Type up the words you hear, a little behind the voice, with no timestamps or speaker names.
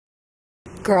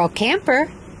Girl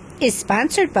Camper is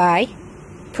sponsored by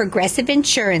Progressive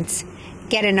Insurance.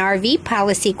 Get an RV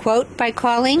policy quote by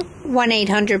calling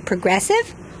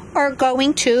 1-800-PROGRESSIVE or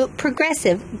going to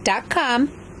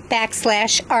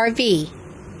progressive.com/RV.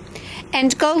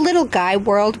 And Go Little Guy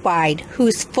Worldwide,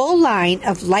 whose full line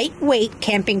of lightweight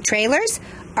camping trailers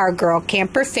are Girl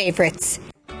Camper favorites.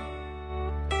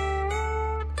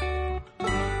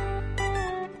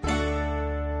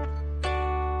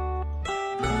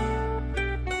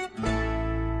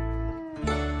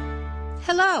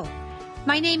 Hello,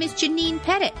 my name is Janine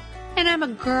Pettit, and I'm a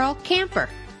girl camper.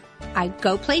 I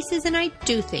go places and I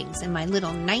do things in my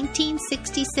little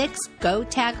 1966 Go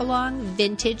Tag-Along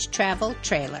vintage travel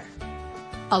trailer.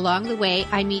 Along the way,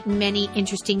 I meet many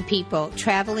interesting people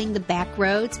traveling the back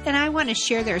roads, and I want to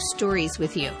share their stories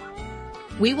with you.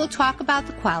 We will talk about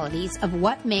the qualities of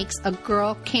what makes a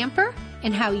girl camper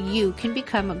and how you can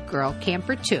become a girl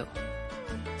camper too.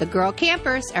 The girl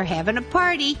campers are having a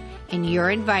party, and you're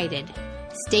invited.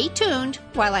 Stay tuned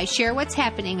while I share what's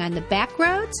happening on the back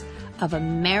roads of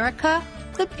America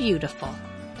the Beautiful.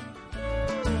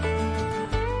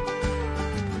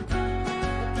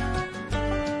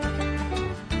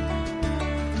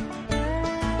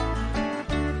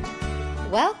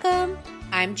 Welcome.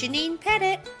 I'm Janine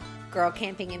Pettit, Girl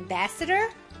Camping Ambassador,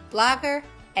 blogger,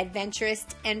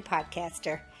 adventurist, and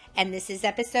podcaster. And this is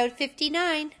episode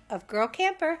 59 of Girl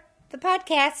Camper, the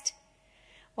podcast.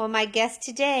 Well, my guest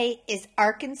today is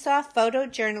Arkansas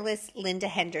photojournalist Linda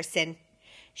Henderson.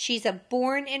 She's a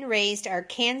born and raised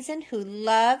Arkansan who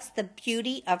loves the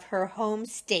beauty of her home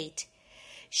state.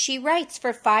 She writes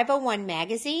for 501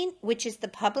 Magazine, which is the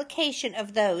publication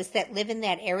of those that live in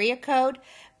that area code,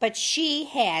 but she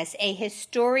has a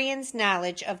historian's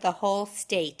knowledge of the whole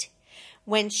state.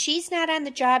 When she's not on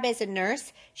the job as a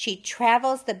nurse, she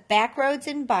travels the back roads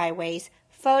and byways,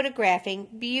 photographing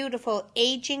beautiful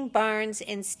aging barns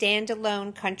and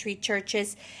standalone country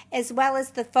churches, as well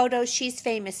as the photos she's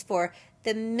famous for,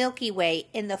 the Milky Way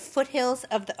in the foothills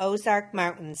of the Ozark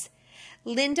Mountains.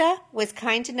 Linda was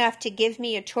kind enough to give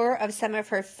me a tour of some of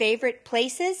her favorite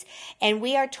places, and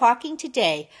we are talking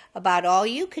today about all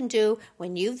you can do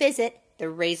when you visit the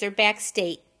Razorback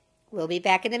State. We'll be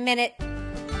back in a minute.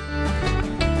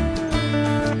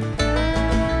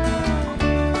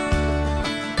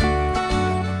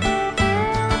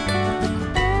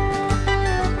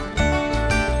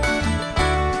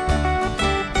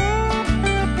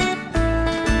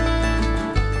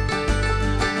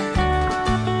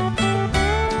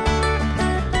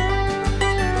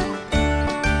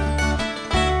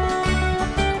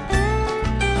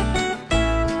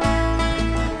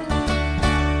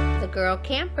 Girl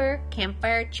Camper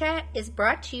Campfire Chat is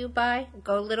brought to you by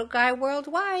Go Little Guy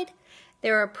Worldwide.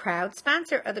 They're a proud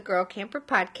sponsor of the Girl Camper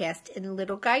podcast, and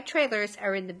Little Guy Trailers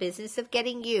are in the business of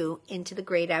getting you into the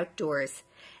great outdoors.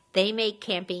 They make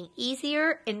camping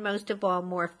easier and most of all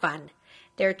more fun.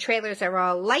 Their trailers are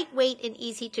all lightweight and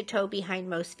easy to tow behind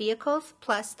most vehicles,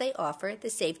 plus they offer the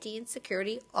safety and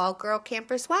security all girl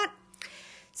campers want.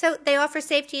 So they offer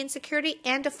safety and security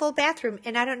and a full bathroom,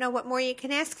 and I don't know what more you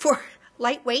can ask for.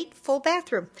 Lightweight, full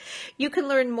bathroom. You can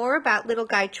learn more about Little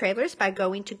Guy Trailers by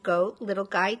going to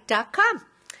GoLittleGuy.com.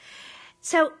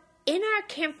 So in our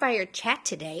campfire chat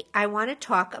today, I want to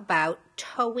talk about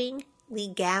towing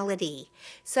legality.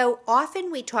 So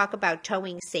often we talk about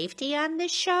towing safety on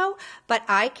this show, but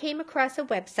I came across a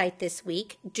website this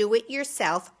week,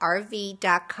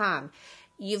 doityourselfrv.com.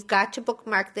 You've got to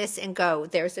bookmark this and go.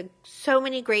 There's so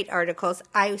many great articles.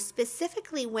 I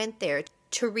specifically went there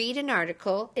to read an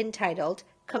article entitled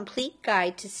Complete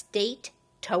Guide to State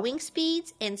Towing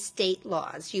Speeds and State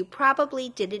Laws. You probably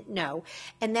didn't know.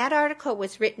 And that article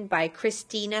was written by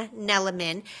Christina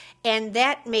Nelliman, and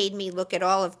that made me look at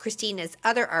all of Christina's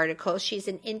other articles. She's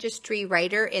an industry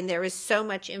writer, and there is so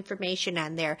much information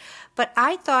on there. But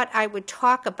I thought I would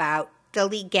talk about the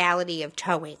legality of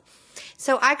towing.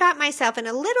 So I got myself in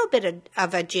a little bit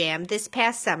of a jam this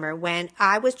past summer when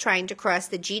I was trying to cross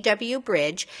the GW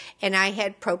Bridge, and I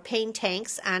had propane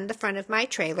tanks on the front of my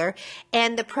trailer,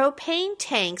 and the propane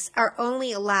tanks are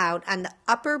only allowed on the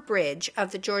upper bridge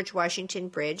of the George Washington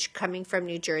Bridge coming from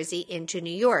New Jersey into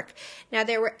New York. Now,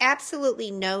 there were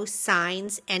absolutely no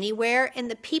signs anywhere, and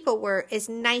the people were as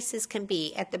nice as can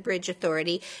be at the Bridge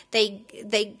Authority.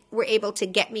 They were able to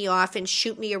get me off and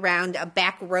shoot me around a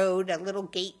back road, a little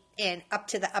gate, and up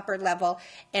to the upper level,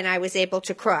 and I was able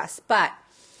to cross. But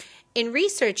in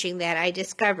researching that, I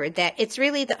discovered that it's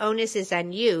really the onus is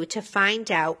on you to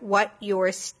find out what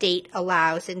your state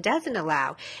allows and doesn't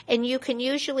allow. And you can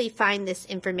usually find this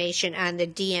information on the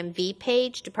DMV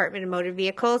page, Department of Motor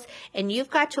Vehicles, and you've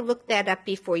got to look that up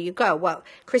before you go. Well,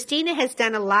 Christina has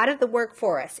done a lot of the work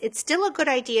for us. It's still a good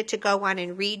idea to go on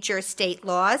and read your state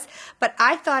laws, but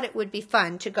I thought it would be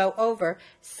fun to go over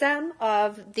some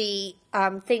of the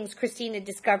things Christina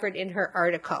discovered in her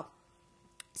article.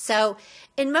 So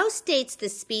in most states, the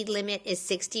speed limit is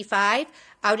 65.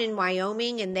 Out in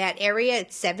Wyoming, in that area,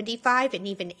 it's 75 and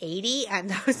even 80 on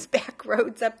those back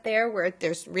roads up there where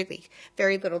there's really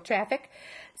very little traffic.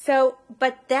 So,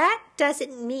 but that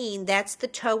doesn't mean that's the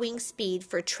towing speed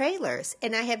for trailers.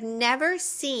 And I have never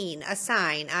seen a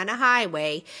sign on a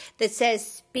highway that says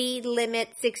speed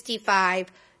limit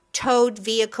 65, towed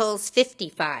vehicles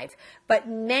 55. But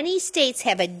many states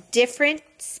have a different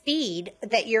speed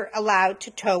that you're allowed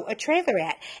to tow a trailer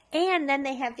at. And then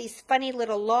they have these funny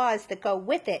little laws that go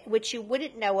with it, which you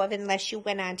wouldn't know of unless you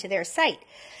went onto their site.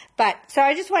 But so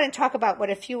I just want to talk about what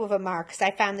a few of them are because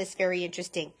I found this very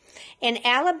interesting. In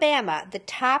Alabama, the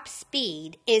top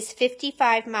speed is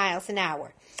 55 miles an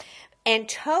hour. And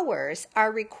towers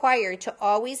are required to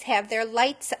always have their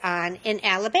lights on in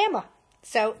Alabama.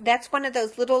 So that's one of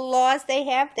those little laws they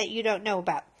have that you don't know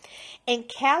about. In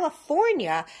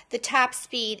California, the top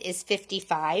speed is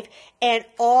 55, and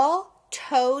all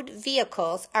towed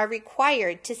vehicles are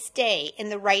required to stay in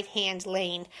the right-hand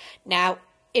lane. Now,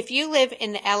 if you live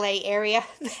in the LA area,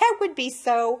 that would be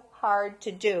so hard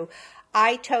to do.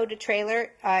 I towed a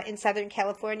trailer in Southern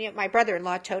California. My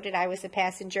brother-in-law towed it. I was a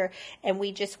passenger, and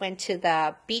we just went to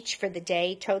the beach for the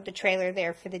day, towed the trailer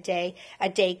there for the day, a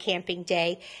day camping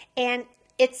day. And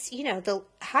it's, you know, the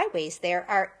highways there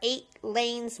are 8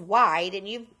 lanes wide, and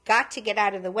you've got to get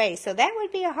out of the way. So that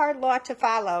would be a hard law to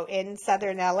follow in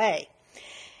Southern LA.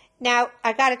 Now,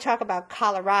 I got to talk about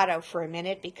Colorado for a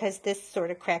minute because this sort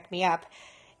of cracked me up.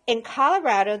 In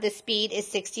Colorado, the speed is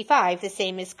 65, the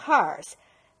same as cars.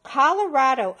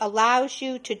 Colorado allows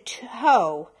you to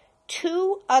tow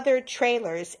 2 other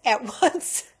trailers at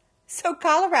once. So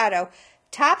Colorado,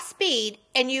 top speed,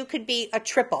 and you could be a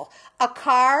triple. A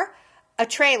car, a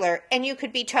trailer, and you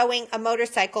could be towing a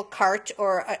motorcycle cart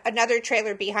or another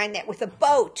trailer behind that with a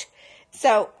boat.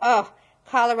 So,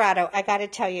 Colorado, I got to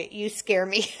tell you, you scare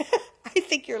me. I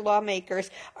think your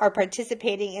lawmakers are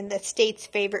participating in the state's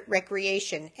favorite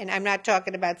recreation, and I'm not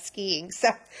talking about skiing. So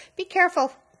be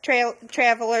careful,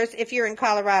 travelers, if you're in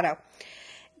Colorado.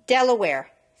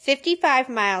 Delaware, 55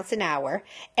 miles an hour,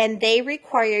 and they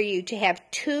require you to have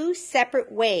 2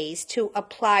 separate ways to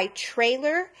apply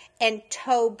trailer and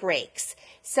tow brakes.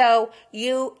 So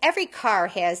every car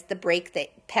has the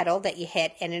brake pedal that you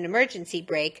hit and an emergency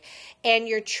brake, and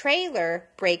your trailer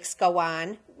brakes go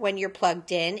on when you're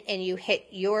plugged in and you hit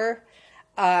your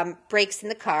brakes in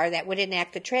the car that would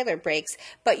enact the trailer brakes,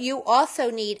 but you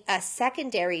also need a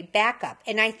secondary backup.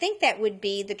 And I think that would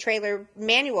be the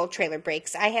manual trailer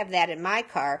brakes. I have that in my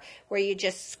car where you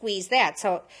just squeeze that.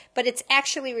 So, but it's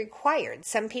actually required.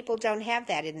 Some people don't have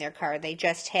that in their car. They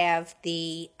just have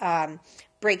the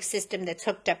brake system that's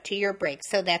hooked up to your brakes.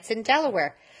 So that's in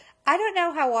Delaware. I don't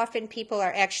know how often people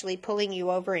are actually pulling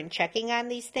you over and checking on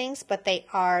these things, but they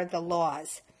are the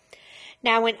laws.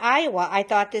 Now, in Iowa, I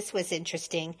thought this was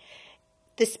interesting.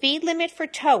 The speed limit for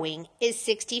towing is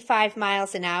 65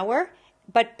 miles an hour,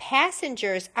 but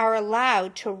passengers are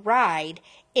allowed to ride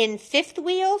in fifth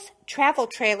wheels, travel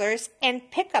trailers,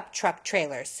 and pickup truck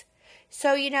trailers.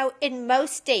 So, in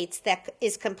most states that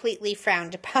is completely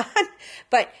frowned upon,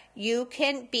 but you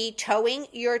can be towing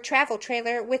your travel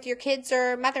trailer with your kids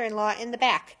or mother-in-law in the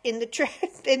back, in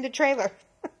the trailer.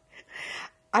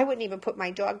 I wouldn't even put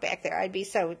my dog back there. I'd be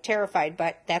so terrified,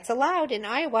 but that's allowed in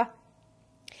Iowa.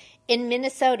 In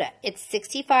Minnesota, it's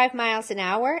 65 miles an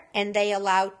hour, and they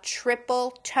allow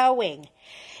triple towing.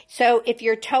 So if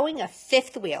you're towing a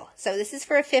fifth wheel, so this is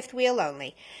for a fifth wheel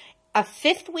only, a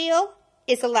fifth wheel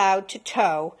is allowed to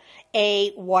tow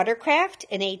a watercraft,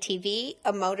 an ATV,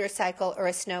 a motorcycle, or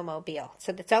a snowmobile.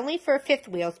 So that's only for fifth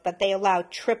wheels, but they allow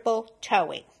triple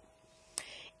towing.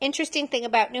 Interesting thing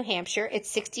about New Hampshire, it's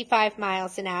 65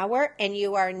 miles an hour, and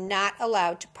you are not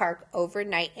allowed to park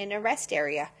overnight in a rest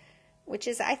area, which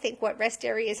is, I think, what rest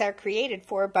areas are created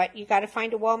for, but you got to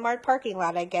find a Walmart parking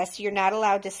lot, I guess. You're not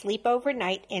allowed to sleep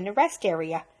overnight in a rest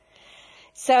area.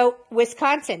 So,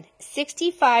 Wisconsin,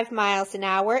 65 miles an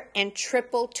hour and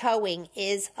triple towing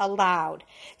is allowed.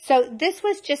 So, this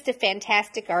was just a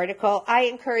fantastic article. I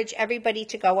encourage everybody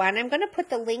to go on. I'm going to put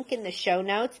the link in the show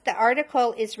notes. The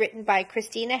article is written by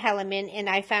Christina Helleman, and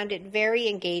I found it very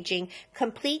engaging.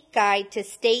 Complete guide to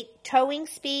state towing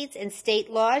speeds and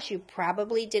state laws you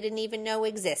probably didn't even know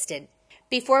existed.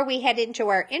 Before we head into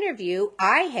our interview,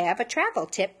 I have a travel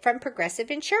tip from Progressive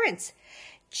Insurance.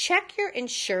 Check your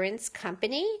insurance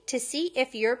company to see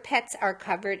if your pets are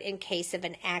covered in case of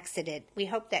an accident. We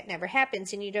hope that never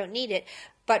happens and you don't need it,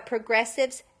 but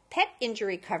Progressive's pet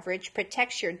injury coverage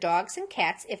protects your dogs and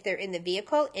cats if they're in the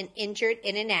vehicle and injured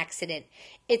in an accident.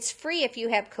 It's free if you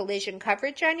have collision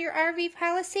coverage on your RV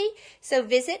policy, so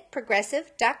visit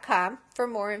progressive.com for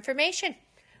more information.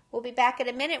 We'll be back in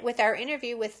a minute with our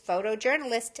interview with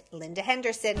photojournalist Linda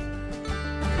Henderson.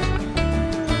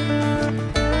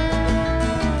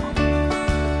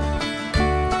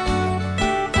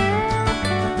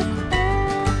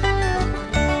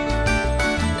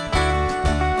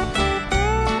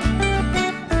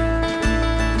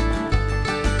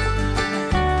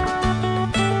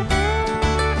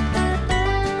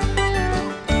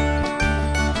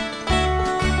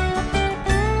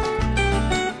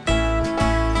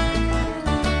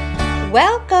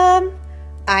 Welcome!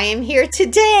 I am here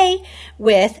today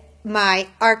with my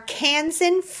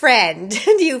Arkansan friend.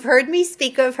 You've heard me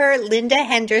speak of her, Linda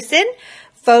Henderson,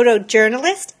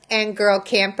 photojournalist and girl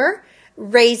camper,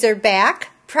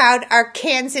 Razorback, proud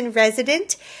Arkansan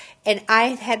resident, and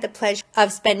I've had the pleasure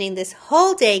of spending this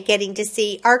whole day getting to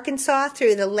see Arkansas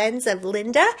through the lens of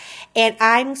Linda, and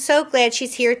I'm so glad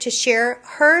she's here to share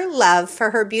her love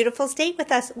for her beautiful state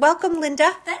with us. Welcome,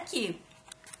 Linda. Thank you.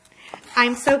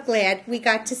 I'm so glad we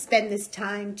got to spend this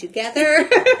time together.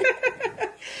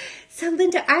 So,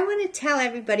 Linda, I want to tell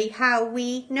everybody how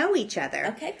we know each other.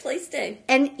 Okay, please do.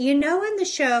 And you know on the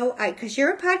show, because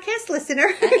you're a podcast listener.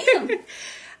 I am.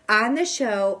 On the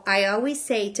show, I always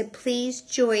say to please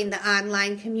join the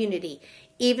online community,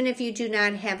 even if you do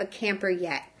not have a camper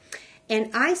yet.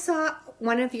 And I saw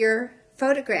one of your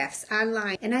photographs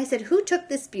online, and I said, who took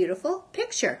this beautiful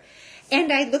picture?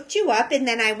 And I looked you up, and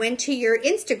then I went to your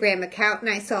Instagram account, and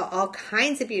I saw all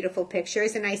kinds of beautiful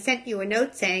pictures, and I sent you a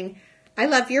note saying, I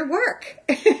love your work.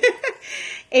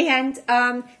 And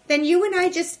then you and I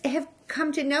just have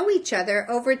come to know each other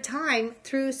over time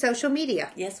through social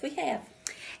media. Yes, we have.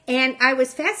 And I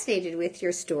was fascinated with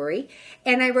your story,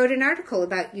 and I wrote an article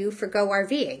about you for Go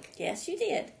RVing. Yes, you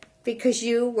did. Because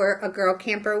you were a girl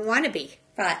camper wannabe.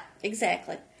 Right,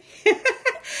 exactly.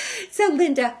 So,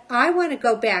 Linda, I want to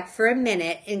go back for a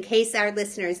minute in case our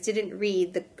listeners didn't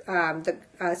read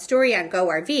the story on Go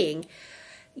RVing.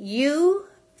 You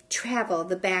travel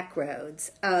the back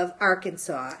roads of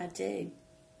Arkansas. I do.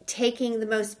 Taking the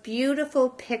most beautiful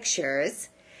pictures.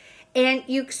 And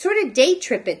you sort of day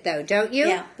trip it, though, don't you?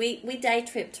 Yeah, we day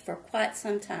tripped for quite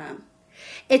some time.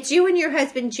 It's you and your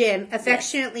husband, Jim,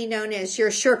 affectionately known as your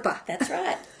Sherpa. That's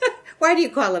right. Why do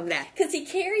you call him that? Because he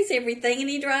carries everything and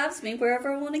he drives me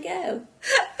wherever I want to go.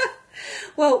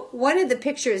 Well, one of the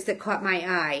pictures that caught my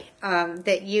eye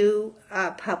that you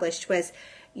published was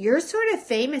you're sort of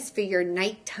famous for your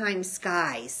nighttime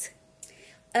skies.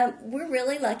 We're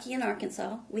really lucky in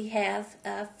Arkansas. We have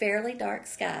fairly dark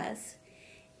skies,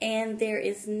 and there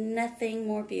is nothing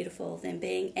more beautiful than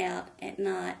being out at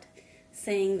night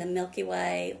seeing the Milky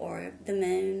Way or the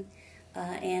moon.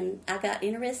 And I got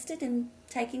interested in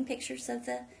taking pictures of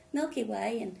the Milky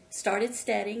Way and started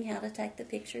studying how to take the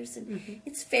pictures. And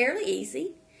It's fairly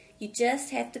easy. You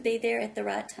just have to be there at the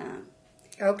right time.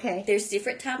 Okay. There's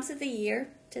different times of the year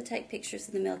to take pictures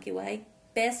of the Milky Way.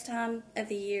 Best time of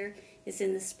the year is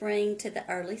in the spring to the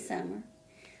early summer.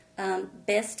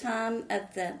 Best time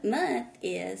of the month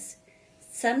is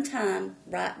sometime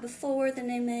right before the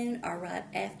new moon or right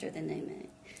after the new moon.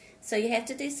 So you have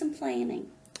to do some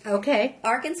planning. Okay.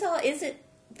 Arkansas isn't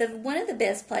one of the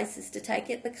best places to take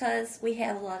it because we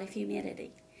have a lot of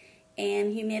humidity.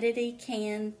 And humidity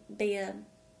can be a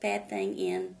bad thing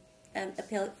in a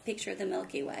picture of the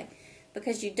Milky Way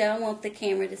because you don't want the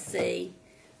camera to see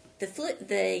the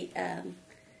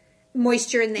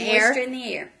moisture in the air. Moisture in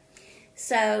the air.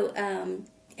 So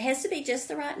it has to be just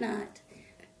the right night.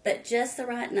 But just the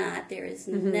right night, there is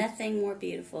nothing more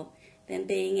beautiful than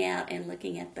being out and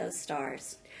looking at those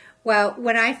stars. Well,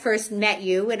 when I first met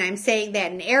you, and I'm saying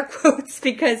that in air quotes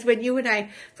because when you and I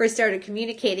first started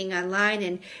communicating online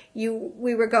and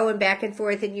we were going back and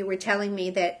forth and you were telling me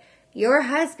that your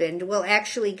husband will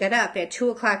actually get up at 2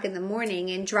 o'clock in the morning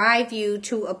and drive you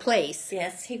to a place.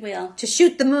 Yes, he will. To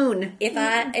shoot the moon. If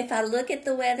I look at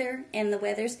the weather and the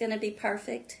weather's going to be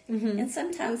perfect, and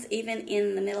sometimes even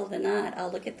in the middle of the night,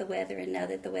 I'll look at the weather and know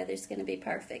that the weather's going to be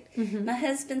perfect. My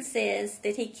husband says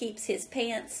that he keeps his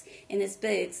pants and his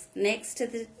boots next to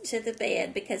the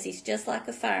bed because he's just like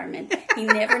a fireman. He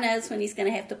never knows when he's going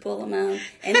to have to pull them on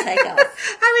and take off.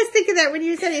 I was thinking that when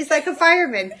you said he's like a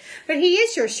fireman. But he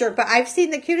is your Sherpa. I've seen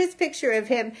the cutest picture of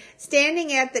him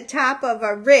standing at the top of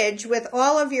a ridge with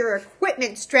all of your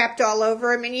equipment strapped all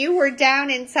over him, and you were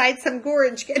down inside some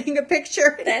gorge getting a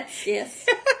picture. Yes.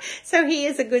 So he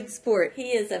is a good sport. He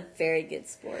is a very good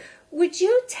sport. Would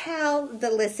you tell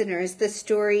the listeners the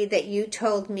story that you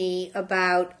told me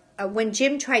about when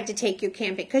Jim tried to take you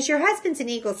camping? Because your husband's an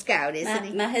Eagle Scout, isn't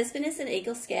he? My husband is an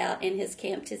Eagle Scout and has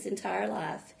camped his entire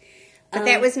life. But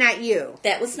that was not you.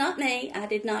 That was not me. I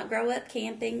did not grow up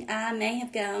camping. I may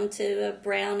have gone to a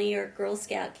Brownie or Girl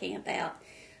Scout camp out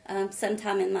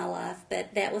sometime in my life,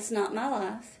 but that was not my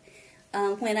life.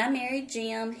 When I married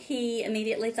Jim, he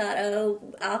immediately thought,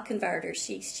 oh, I'll convert her.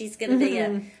 She's going to be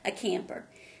a camper.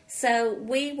 So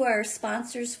we were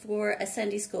sponsors for a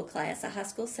Sunday school class, a high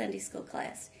school Sunday school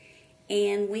class,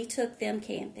 and we took them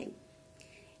camping.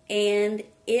 And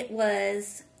it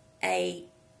was a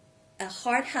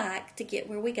hard hike to get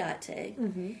where we got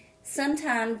to.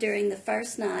 Sometime during the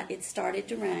first night, it started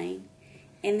to rain,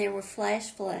 and there were flash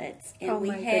floods, and we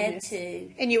had to.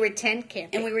 And you were tent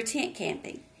camping. And we were tent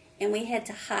camping, and we had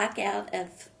to hike out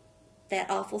of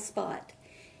that awful spot.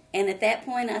 And at that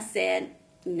point, I said,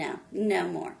 "No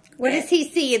more." What does he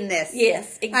see in this?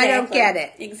 Yes, exactly. I don't get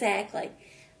it. Exactly.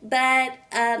 But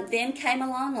then came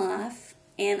along life,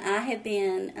 and I have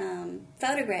been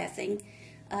photographing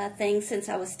things since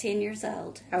I was 10 years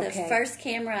old. Okay. The first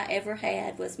camera I ever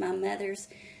had was my mother's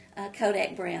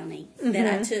Kodak Brownie that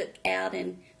I took out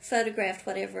and photographed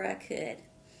whatever I could.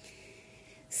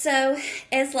 So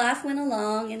as life went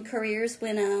along and careers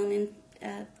went on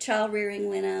and child rearing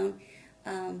went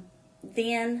on,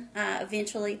 then I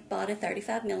eventually bought a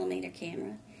 35 millimeter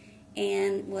camera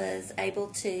and was able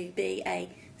to be a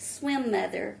swim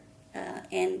mother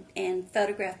and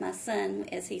photograph my son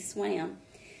as he swam.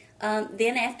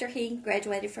 Then after he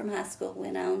graduated from high school,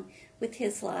 went on with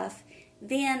his life,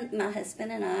 then my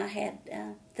husband and I had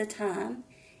the time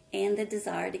and the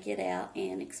desire to get out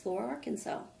and explore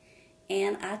Arkansas.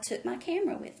 And I took my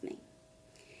camera with me.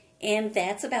 And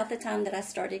that's about the time that I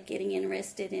started getting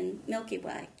interested in Milky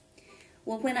Way.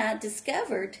 Well, when I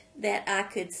discovered that I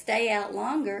could stay out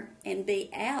longer and be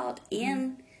out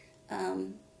in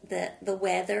the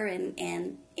weather and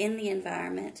in the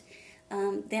environment,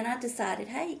 then I decided,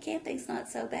 hey, camping's not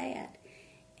so bad.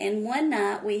 And one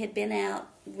night we had been out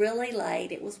really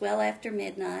late. It was well after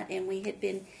midnight, and we had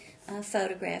been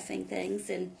photographing things.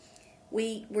 And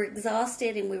we were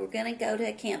exhausted, and we were going to go to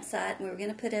a campsite, and we were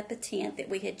going to put up a tent that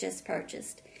we had just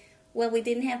purchased. Well, we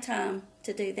didn't have time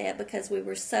to do that because we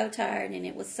were so tired and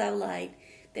it was so late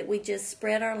that we just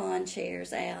spread our lawn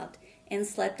chairs out and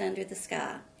slept under the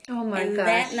sky. Oh, my gosh. And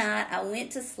that night I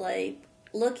went to sleep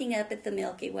looking up at the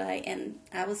Milky Way, and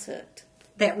I was hooked.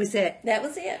 That was it. That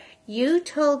was it. You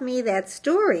told me that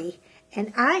story,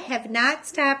 and I have not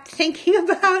stopped thinking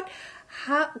about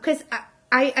how, because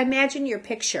I imagine your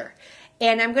picture,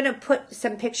 and I'm going to put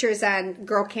some pictures on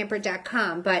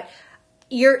girlcamper.com, but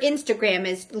your Instagram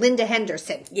is Linda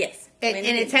Henderson. Yes. And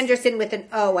it's Henderson with an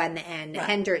O on the end.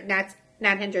 Right.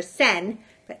 Not Henderson,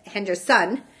 but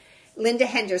Henderson. Linda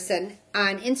Henderson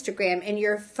on Instagram, and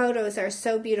your photos are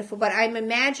so beautiful. But I'm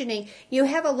imagining you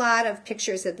have a lot of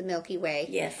pictures of the Milky Way.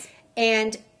 Yes.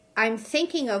 And I'm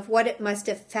thinking of what it must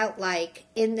have felt like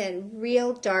in the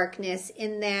real darkness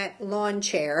in that lawn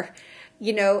chair.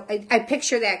 You know, I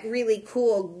picture that really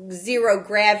cool zero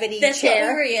gravity chair. That's what we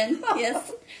were in,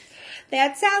 yes.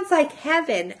 That sounds like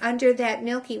heaven under that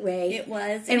Milky Way. It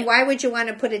was. And why would you want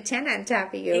to put a tent on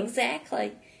top of you?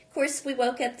 Exactly. Of course, we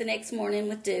woke up the next morning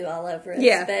with dew all over us.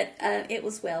 Yeah. But it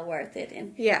was well worth it.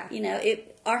 And, yeah. You know,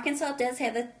 Arkansas does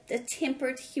have a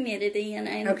tempered humidity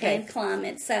and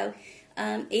climate. So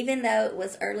even though it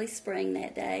was early spring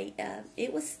that day,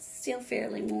 it was still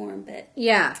fairly warm. But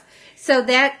yeah. So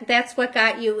that's what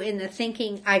got you in the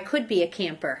thinking, I could be a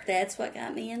camper. That's what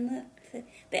got me in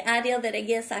the idea that I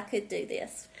guess I could do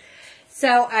this.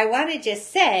 So I want to just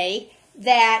say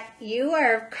that you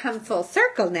are come full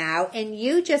circle now, and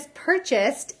you just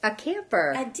purchased a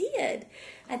camper. I did.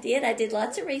 I did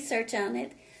lots of research on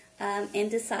it and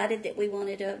decided that we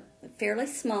wanted a fairly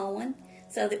small one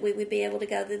so that we would be able to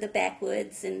go to the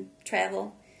backwoods and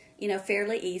travel, you know,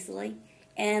 fairly easily.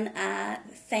 And I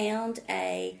found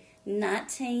a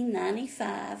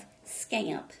 1995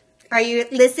 Scamp. Are you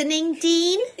listening,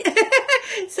 Dean?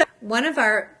 So one of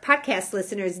our podcast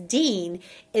listeners, Dean,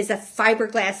 is a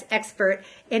fiberglass expert,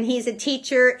 and he's a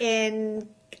teacher in,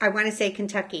 I want to say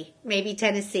Kentucky, maybe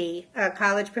Tennessee, a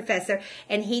college professor,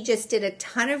 and he just did a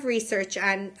ton of research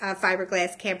on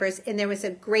fiberglass campers, and there was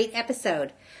a great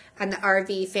episode on the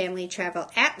RV Family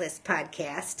Travel Atlas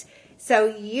podcast. So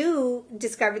you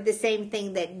discovered the same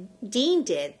thing that Dean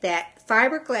did, that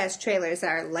fiberglass trailers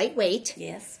are lightweight.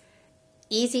 Yes.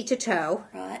 Easy to tow.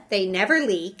 Right. They never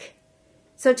leak.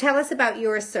 So tell us about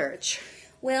your search.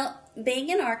 Well, being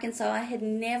in Arkansas, I had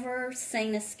never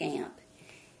seen a Scamp.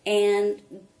 And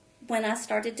when I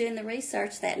started doing the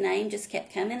research, that name just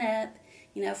kept coming up,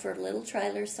 for little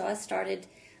trailers. So I started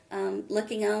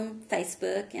looking on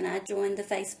Facebook, and I joined the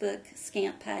Facebook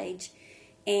Scamp page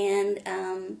and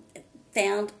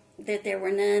found that there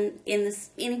were none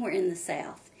anywhere in the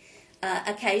South.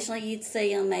 Occasionally you'd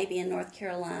see them maybe in North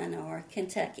Carolina or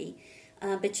Kentucky,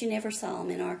 but you never saw them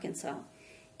in Arkansas.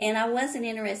 And I wasn't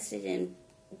interested in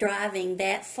driving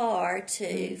that far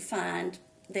to find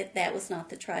that was not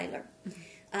the trailer.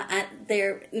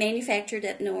 They're manufactured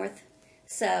up north,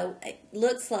 so it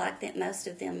looks like that most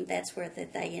of them, that's where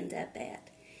that they end up at.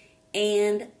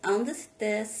 And on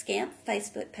the Scamp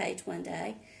Facebook page one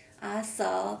day, I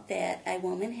saw that a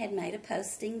woman had made a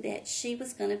posting that she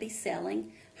was going to be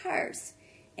selling hers,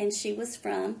 and she was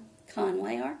from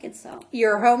Conway, Arkansas.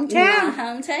 Your hometown. My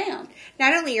hometown.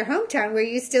 Not only your hometown, where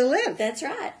you still live. That's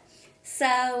right.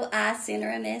 So I sent her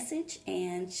a message,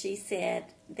 and she said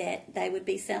that they would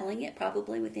be selling it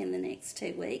probably within the next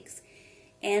 2 weeks,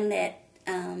 and that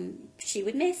she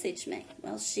would message me.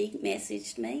 Well, she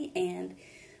messaged me, and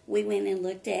we went and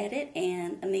looked at it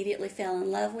and immediately fell in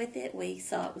love with it. We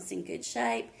saw it was in good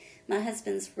shape. My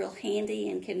husband's real handy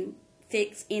and can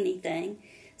fix anything,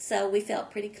 so we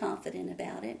felt pretty confident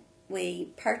about it. We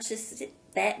purchased it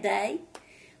that day.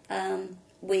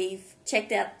 We've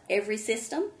checked out every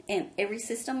system, and every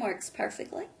system works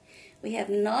perfectly. We have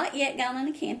not yet gone on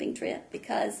a camping trip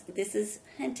because this is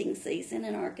hunting season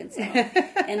in Arkansas,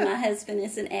 and my husband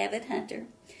is an avid hunter.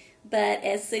 But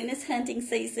as soon as hunting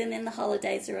season and the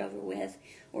holidays are over with,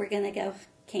 we're going to go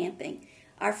camping.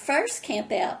 Our first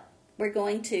camp out, we're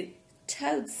going to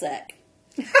Toad Suck,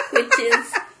 which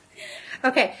is...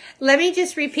 Okay, let me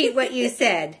just repeat what you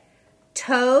said.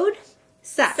 Toad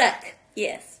Suck. Suck,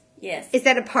 yes. Is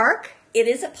that a park? It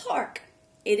is a park.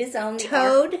 It is on the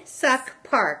Toad Suck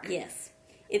Park. Yes.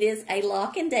 It is a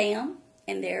lock and dam,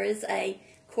 and there is a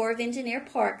Corps of Engineer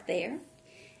park there.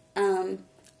 On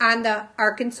the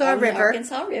Arkansas River. The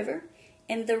Arkansas River.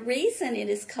 And the reason it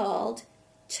is called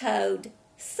Toad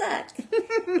Suck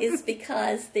is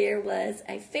because there was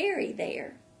a ferry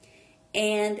there.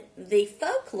 And the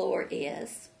folklore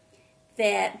is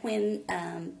that when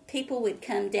people would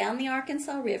come down the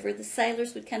Arkansas River, the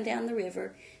sailors would come down the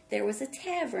river, there was a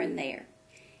tavern there.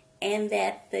 And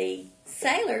that the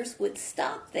sailors would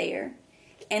stop there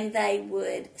and they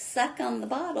would suck on the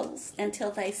bottles until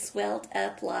they swelled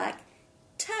up like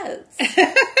toads.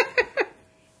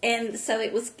 And so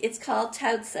it's called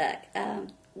Toad Suck. I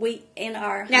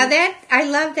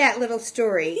love that little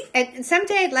story. And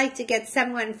someday I'd like to get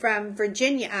someone from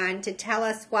Virginia on to tell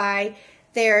us why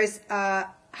there's a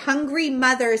Hungry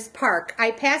Mother's Park. I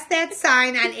pass that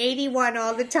sign on 81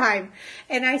 all the time,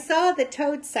 and I saw the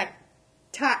Toad Suck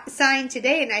sign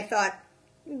today, and I thought,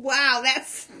 wow,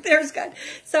 there's good.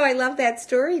 So I love that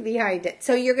story behind it.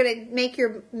 So you're going to make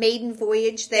your maiden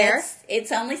voyage there?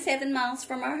 It's only 7 miles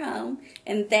from our home,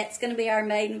 and that's going to be our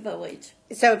maiden voyage.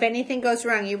 So if anything goes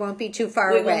wrong, you won't be too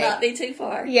far away. We will not be too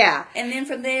far. Yeah. And then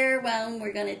from there,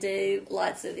 we're going to do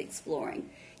lots of exploring.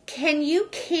 Can you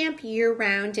camp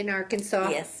year-round in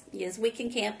Arkansas? Yes, we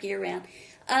can camp year-round.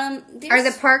 Are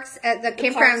the parks, the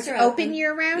campgrounds open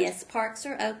year-round? Yes, parks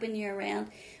are open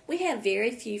year-round. We have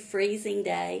very few freezing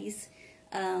days,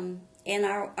 and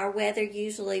our weather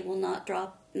usually will not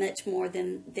drop much more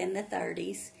than the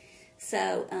 30s.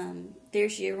 So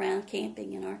there's year-round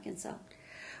camping in Arkansas.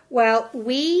 Well,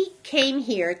 we came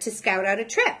here to scout out a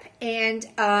trip, and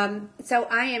so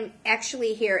I am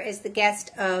actually here as the guest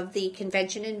of the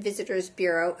Convention and Visitors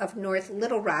Bureau of North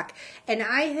Little Rock, and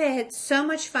I had so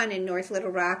much fun in North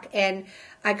Little Rock, and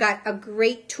I got a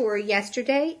great tour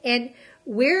yesterday, and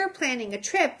we're planning a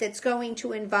trip that's going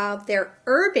to involve their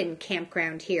urban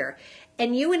campground here.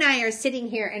 And you and I are sitting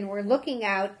here, and we're looking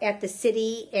out at the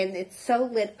city, and it's so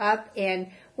lit up, and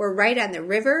we're right on the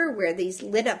river where these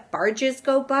lit up barges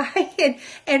go by.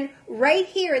 And right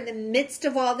here in the midst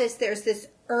of all this, there's this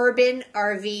urban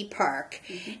RV park.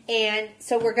 Mm-hmm. And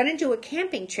so we're going to do a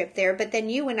camping trip there. But then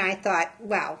you and I thought,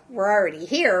 well, we're already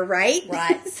here, right?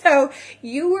 Right. So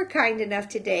you were kind enough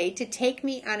today to take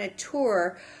me on a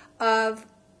tour of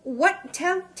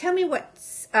tell me what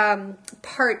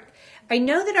part. I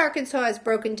know that Arkansas is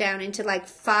broken down into like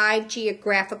 5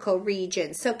 geographical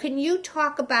regions. So can you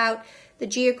talk about the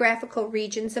geographical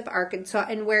regions of Arkansas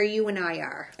and where you and I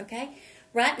are? Okay.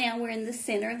 Right now we're in the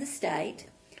center of the state,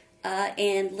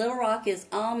 and Little Rock is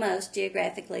almost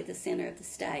geographically the center of the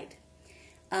state.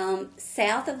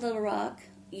 South of Little Rock,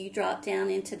 you drop down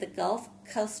into the Gulf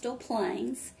Coastal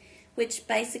Plains, which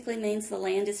basically means the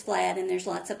land is flat and there's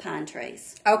lots of pine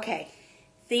trees. Okay.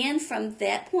 Then from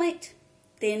that point,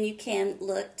 then you can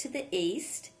look to the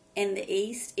east, and the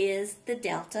east is the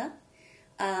Delta.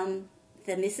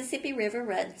 The Mississippi River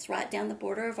runs right down the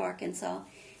border of Arkansas,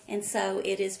 and so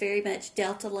it is very much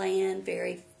Delta land,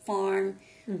 very farm.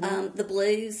 Mm-hmm. The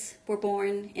Blues were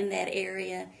born in that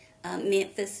area.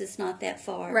 Memphis is not that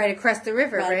far. Right across the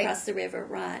river, right? Right across the river,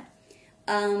 right.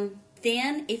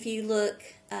 Then if you look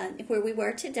where we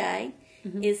were today,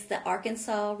 mm-hmm. is the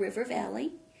Arkansas River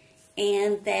Valley.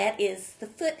 And that is the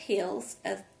foothills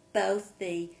of both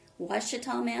the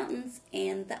Ouachita Mountains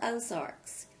and the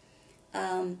Ozarks.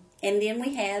 And then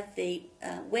we have the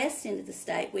west end of the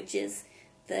state, which is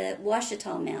the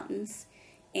Ouachita Mountains,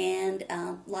 and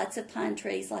lots of pine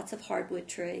trees, lots of hardwood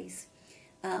trees.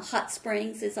 Hot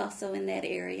Springs is also in that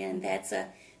area, and that's a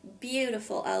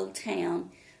beautiful old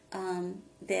town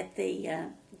that the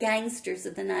gangsters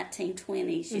of the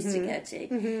 1920s used mm-hmm. to go to.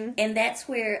 Mm-hmm. And that's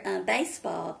where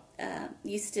baseball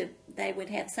they would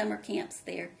have summer camps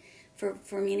there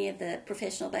for many of the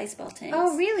professional baseball teams.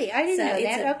 Oh, really? I didn't know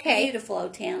that. It's a okay. beautiful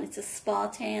old town. It's a spa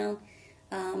town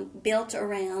built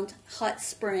around hot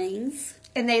springs.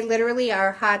 And they literally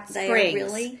are hot springs. They are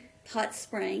really hot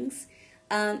springs.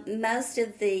 Most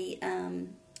of the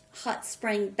hot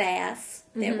spring baths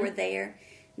that mm-hmm. were there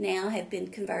now have been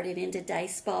converted into day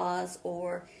spas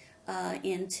or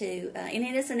into, and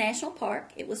it is a national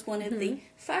park. It was one of mm-hmm. the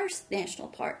first national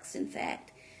parks, in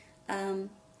fact.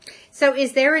 So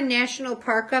is there a national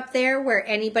park up there where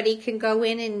anybody can go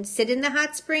in and sit in the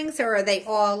hot springs, or are they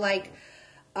all like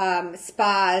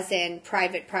spas and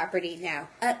private property now?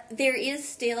 There is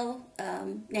still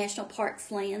national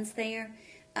parks lands there.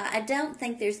 I don't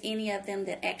think there's any of them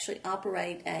that actually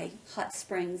operate a hot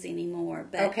springs anymore.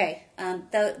 But, okay.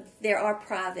 Though there are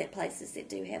private places that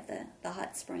do have the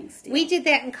hot springs still. We did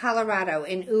that in Colorado,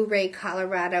 in Ouray,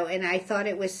 Colorado, and I thought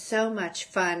it was so much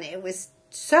fun. It was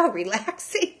so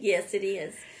relaxing. Yes, it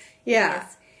is. Yeah.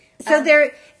 Yes. So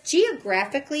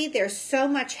geographically, there's so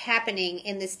much happening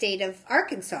in the state of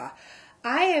Arkansas.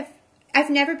 I've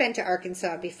never been to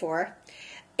Arkansas before,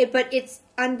 but it's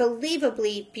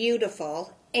unbelievably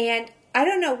beautiful. And I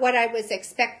don't know what I was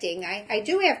expecting. I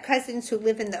do have cousins who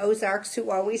live in the Ozarks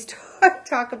who always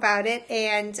talk about it,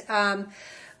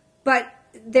 but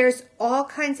there's all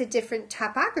kinds of different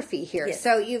topography here. Yes,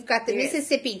 so you've got the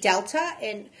Mississippi Delta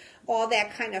and all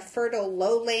that kind of fertile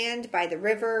lowland by the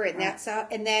river, and that's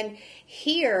and then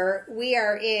here we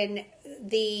are in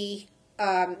the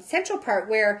central part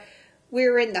where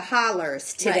we're in the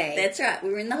hollers today. Right, that's right.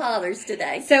 We were in the hollers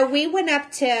today. So we went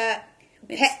up to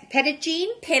Petit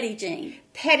Jean?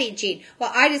 Petit Jean.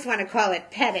 Well, I just want to call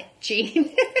it Petit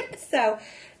Jean. So,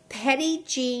 Petit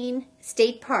Jean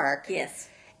State Park. Yes.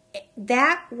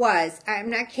 That was, I'm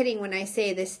not kidding when I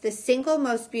say this, the single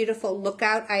most beautiful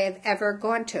lookout I have ever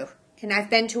gone to. And I've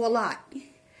been to a lot.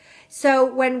 So,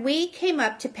 when we came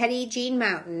up to Petit Jean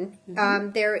Mountain,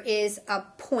 mm-hmm. There is a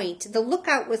point. The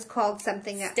lookout was called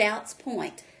something Stouts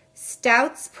Point.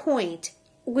 Stouts Point.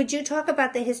 Would you talk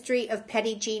about the history of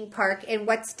Petit Jean Park and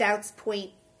what Stouts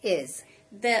Point is?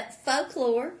 The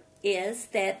folklore is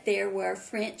that there were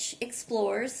French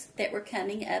explorers that were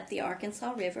coming up the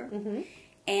Arkansas River, mm-hmm.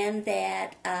 and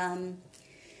that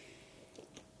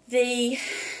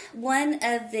one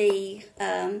of the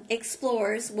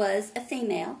explorers was a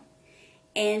female,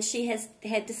 and she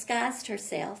had disguised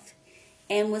herself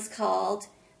and was called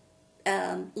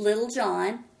Little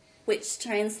John, which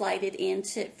translated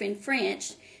into, in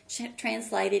French,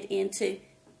 translated into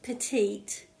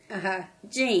Petite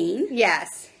Jean.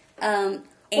 Yes. Or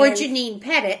Janine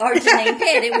Pettit. Or Janine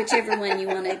Pettit, whichever one you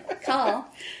want to call.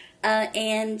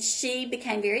 And she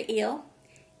became very ill,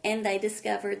 and they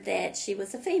discovered that she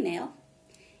was a female.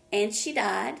 And she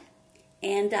died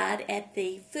at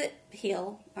the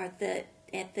foothill, or at the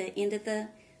end of the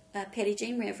Petit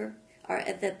Jean River, or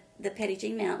at the Petit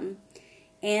Jean Mountain.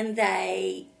 And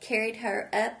they carried her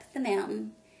up the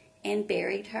mountain and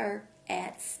buried her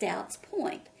at Stout's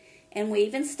Point. And we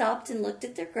even stopped and looked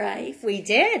at their grave. We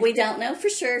did. We don't know for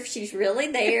sure if she's really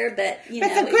there, but,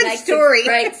 That's know, a good it makes story. a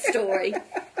great story.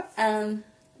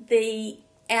 The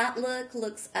outlook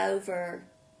looks over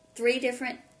 3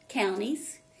 different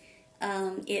counties.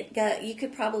 You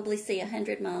could probably see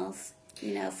 100 miles.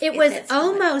 It was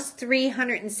almost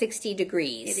 360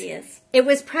 degrees. It is. It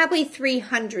was probably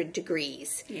 300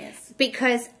 degrees. Yes.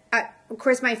 Because, of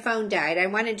course, my phone died. I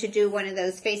wanted to do one of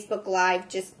those Facebook Live,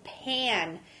 just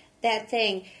pan that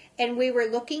thing. And we were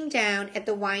looking down at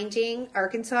the winding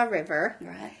Arkansas River.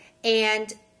 Right.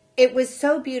 And it was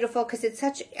so beautiful because it's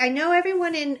such... I know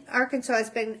everyone in Arkansas has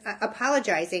been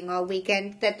apologizing all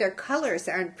weekend that their colors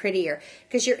aren't prettier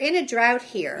because you're in a drought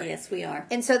here. Yes, we are.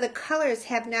 And so the colors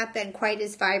have not been quite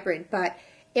as vibrant, but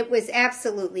it was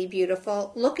absolutely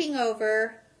beautiful. Looking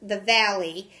over the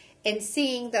valley and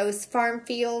seeing those farm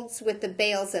fields with the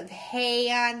bales of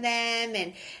hay on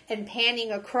them and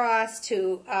panning across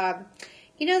to...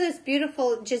 those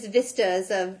beautiful just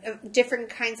vistas of different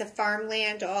kinds of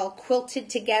farmland all quilted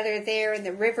together there and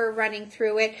the river running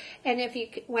through it. And if you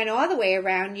went all the way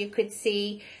around, you could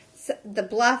see the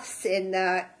bluffs and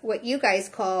what you guys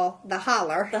call the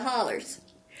holler. The hollers.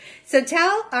 So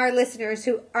tell our listeners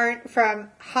who aren't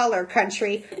from holler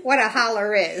country what a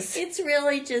holler is. It's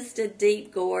really just a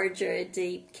deep gorge or a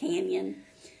deep canyon.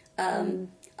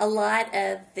 A lot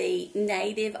of the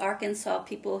native Arkansas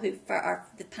people who are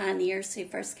the pioneers who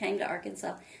first came to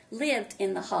Arkansas lived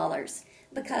in the hollers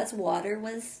because water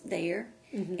was there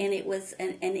and it was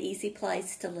an easy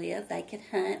place to live. They could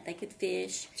hunt, they could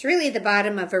fish. It's really the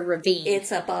bottom of a ravine.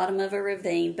 It's a bottom of a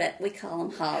ravine, but we call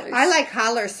them hollers. I like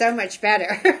holler so much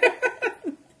better.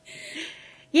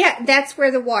 Yeah, that's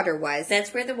where the water was.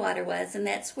 That's where the water was, and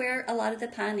that's where a lot of the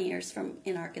pioneers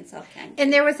in Arkansas came.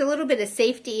 And there was a little bit of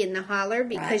safety in the holler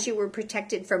because Right. you were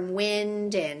protected from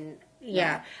wind and,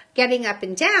 Right. getting up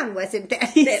and down wasn't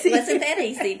that easy. It wasn't that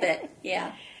easy, but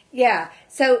yeah. Yeah,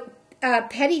 so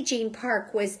Petit Jean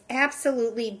Park was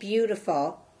absolutely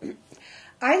beautiful.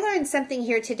 I learned something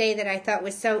here today that I thought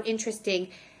was so interesting.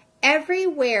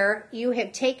 Everywhere you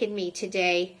have taken me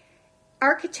today,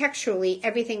 architecturally,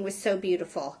 everything was so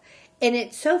beautiful. And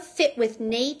it so fit with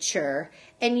nature.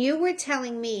 And you were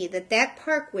telling me that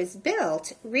park was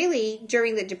built really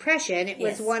during the Depression. It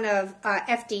was Yes. one of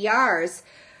FDR's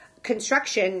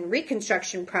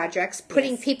reconstruction projects,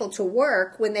 putting Yes. people to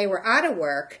work when they were out of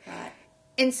work. Right.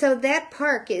 And so that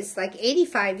park is like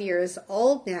 85 years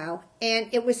old now. And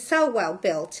it was so well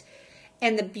built.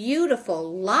 And the beautiful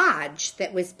lodge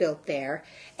that was built there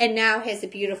and now has a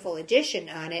beautiful addition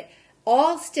on it,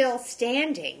 all still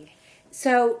standing.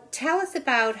 So tell us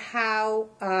about how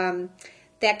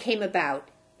that came about.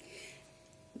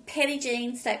 Petit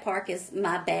Jean State Park is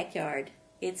my backyard.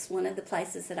 It's one of the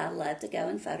places that I love to go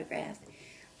and photograph.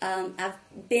 I've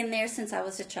been there since I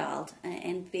was a child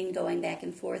and been going back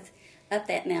and forth up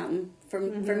that mountain for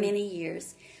many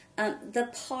years. The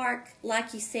park,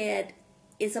 like you said,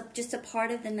 is just a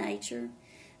part of the nature.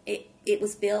 It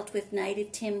was built with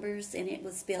native timbers, and it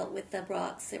was built with the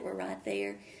rocks that were right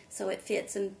there. So it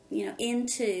fits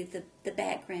into the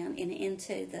background and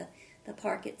into the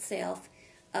park itself.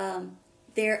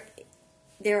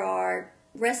 There are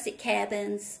rustic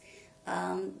cabins.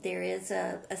 There is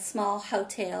a small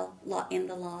hotel in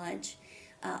the lodge,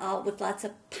 all with lots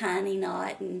of piney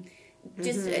knot and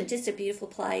just a beautiful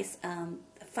place. A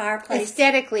fireplace.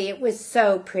 Aesthetically, it was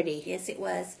so pretty. Yes, it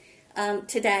was.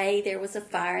 Today there was a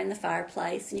fire in the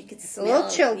fireplace, and you could smell. A little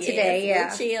chill today, a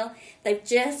little chill. They've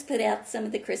just put out some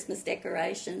of the Christmas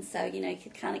decorations, so you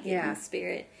could kind of get in the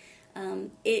spirit.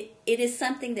 It is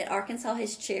something that Arkansas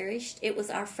has cherished. It was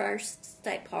our first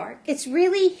state park. It's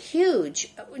really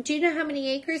huge. Do you know how many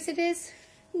acres it is?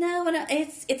 No,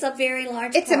 it's a very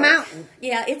large. It's park. a mountain.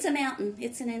 Yeah, it's a mountain.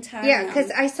 It's an entire Yeah, mountain.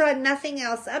 because I saw nothing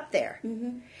else up there.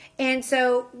 Mm-hmm. And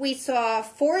so we saw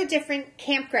 4 different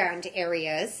campground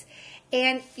areas.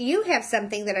 And you have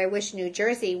something that I wish New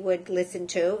Jersey would listen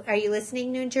to. Are you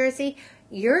listening, New Jersey?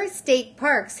 Your state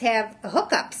parks have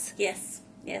hookups. Yes,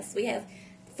 we have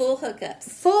full hookups.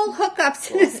 Full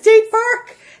hookups in a state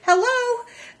park? Hello?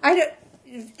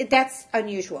 That's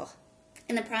unusual.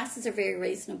 And the prices are very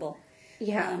reasonable.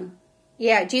 Yeah.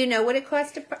 Yeah. Do you know what it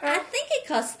costs to I think it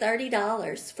costs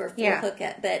 $30 for full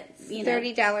hookup, but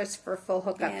 $30 for a full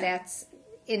hookup. Yeah. That's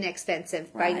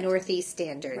inexpensive by Right. Northeast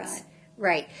standards. Right.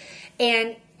 Right.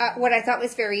 And what I thought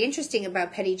was very interesting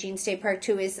about Petit Jean State Park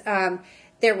too is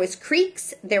there was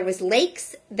creeks, there was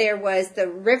lakes, there was the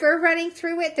river running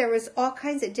through it. There was all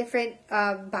kinds of different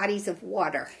bodies of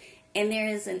water. and there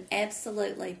is an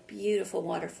absolutely beautiful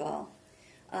waterfall.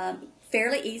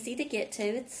 Fairly easy to get to.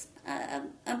 It's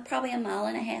probably a 1.5 mile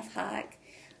hike.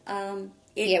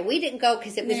 We didn't go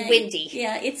because it was windy.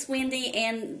 Yeah, it's windy,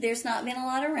 and there's not been a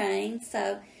lot of rain,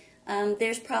 so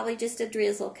there's probably just a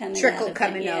drizzle trickle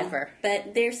coming over.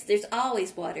 But there's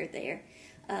always water there.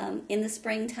 In the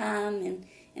springtime and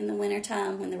in the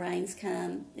wintertime when the rains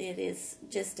come, it is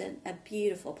just a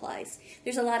beautiful place.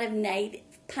 There's a lot of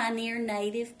pioneer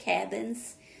native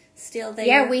cabins still there.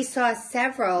 Yeah, we saw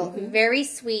several, very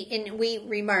sweet, and we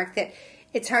remarked that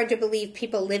it's hard to believe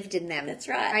people lived in them. That's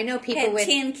right. I know people had with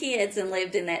 10 kids and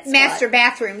lived in that spot. Master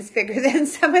bathrooms bigger than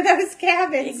some of those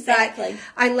cabins. Exactly. But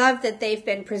I love that they've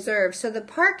been preserved. So the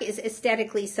park is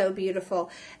aesthetically so beautiful.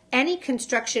 Any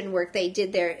construction work they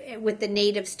did there with the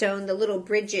native stone, the little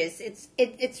bridges,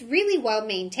 it's really well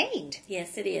maintained.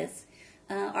 Yes, it is.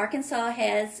 Arkansas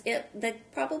has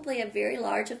probably a very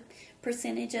large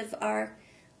percentage of our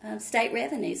state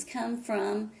revenues come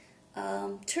from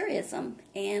tourism,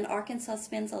 and Arkansas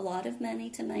spends a lot of money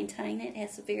to maintain it. It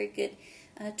has a very good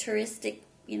touristic,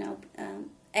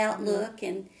 outlook,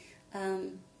 and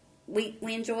we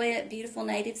enjoy a beautiful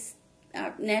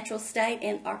natural state,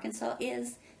 and Arkansas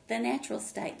is the natural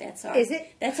state. That's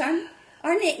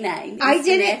our nickname.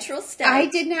 Natural state. I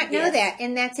did not know that,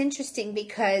 and that's interesting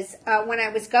because when I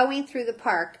was going through the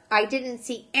park, I didn't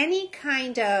see any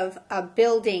kind of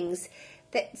buildings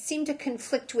that seemed to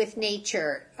conflict with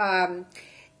nature.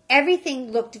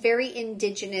 Everything looked very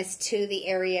indigenous to the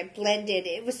area, blended.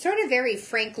 It was sort of very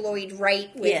Frank Lloyd Wright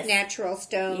with natural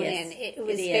stone, and it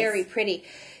was very pretty.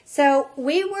 So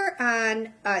we were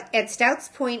at Stouts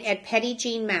Point at Petty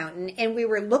Jean Mountain, and we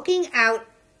were looking out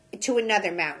to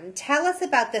another mountain. Tell us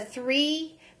about the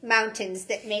 3 mountains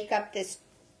that make up this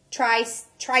tri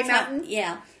mountain.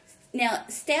 Yeah. Now,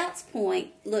 Stouts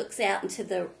Point looks out to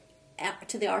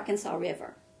the Arkansas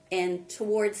River and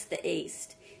towards the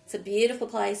east. It's a beautiful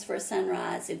place for a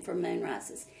sunrise and for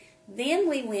moonrises. Then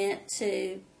we went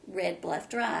to Red Bluff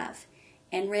Drive,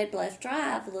 and Red Bluff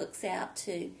Drive looks out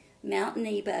to Mount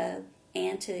Nebo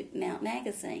and to Mount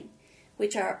Magazine,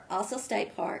 which are also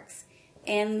state parks,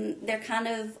 and they're kind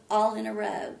of all in a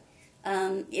row.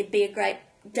 It'd be a great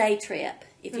day trip.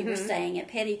 If you were staying at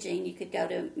Petty Jean, you could go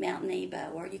to Mount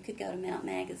Nebo, or you could go to Mount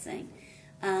Magazine.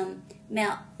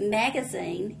 Mount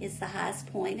Magazine is the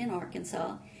highest point in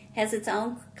Arkansas, has its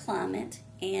own climate,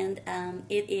 and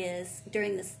it is,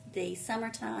 during the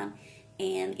summertime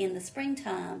and in the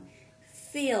springtime,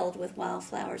 filled with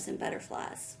wildflowers and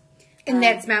butterflies. And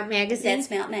that's Mount Magazine? That's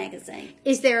Mount Magazine.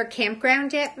 Is there a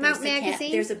campground at Mount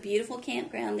Magazine? There's a beautiful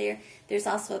campground there. There's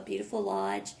also a beautiful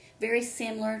lodge, very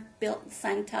similar, built the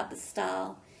same type of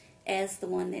style as the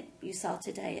one that you saw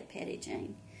today at Petty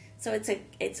Jean. So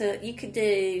you could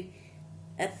do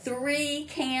a 3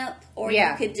 camp, or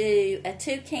you could do a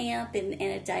 2 camp and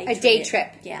a day trip. A day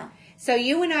trip. Yeah. So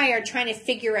you and I are trying to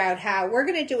figure out how we're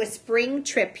going to do a spring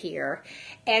trip here,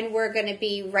 and we're going to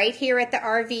be right here at the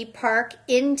RV park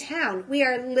in town. We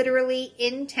are literally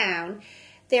in town.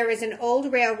 There is an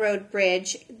old railroad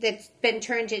bridge that's been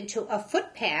turned into a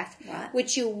footpath,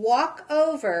 which you walk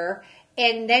over,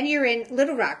 and then you're in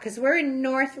Little Rock, because we're in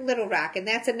North Little Rock, and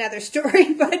that's another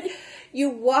story, but you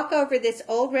walk over this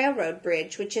old railroad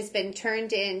bridge, which has been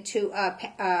turned into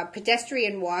a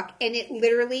pedestrian walk, and it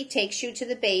literally takes you to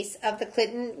the base of the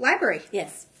Clinton Library.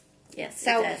 Yes,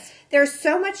 so it does. There's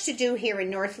so much to do here in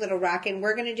North Little Rock, and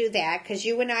we're going to do that, because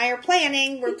you and I are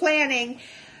planning. We're planning.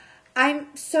 I'm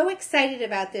so excited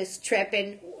about this trip,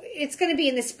 and it's going to be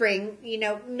in the spring,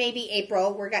 maybe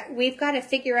April. We've got to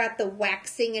figure out the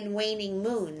waxing and waning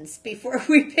moons before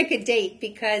we pick a date,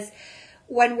 because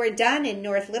when we're done in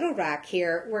North Little Rock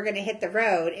here, we're going to hit the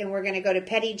road, and we're going to go to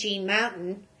Petty Jean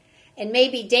Mountain and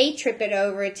maybe day trip it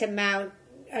over to Mount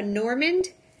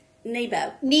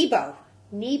Nebo.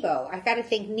 I got to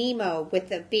think Nemo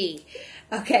with a B.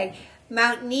 Okay,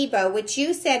 Mount Nebo, which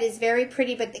you said is very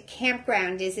pretty, but the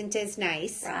campground isn't as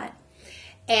nice. Right.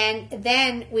 And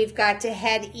then we've got to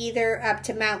head either up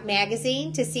to Mount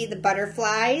Magazine to see the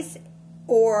butterflies,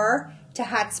 or to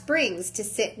Hot Springs to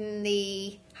sit in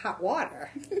the hot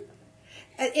water.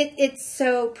 It's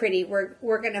so pretty.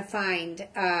 We're gonna find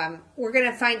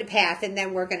a path, and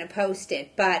then we're gonna post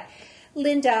it. But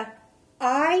Linda,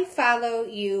 I follow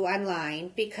you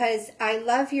online because I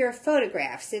love your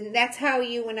photographs, and that's how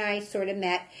you and I sort of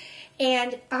met.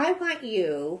 And I want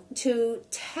you to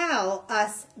tell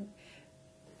us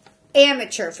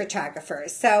amateur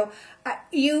photographers. So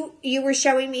you were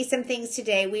showing me some things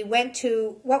today. We went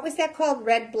to, what was that called?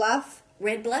 Red Bluff?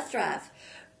 Red Bluff Drive.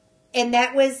 And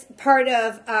that was part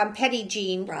of Petit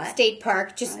Jean Right. State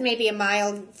Park, just Right. maybe a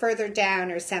mile further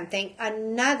down or something.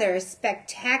 Another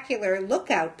spectacular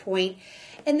lookout point.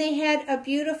 And they had a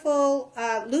beautiful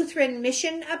Lutheran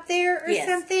mission up there or Yes.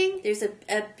 something. There's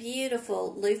a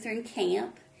beautiful Lutheran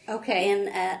camp. Okay. And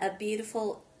a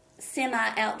beautiful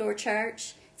semi-outdoor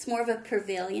church. It's more of a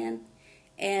pavilion.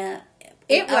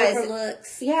 It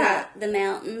overlooks the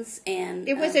mountains, and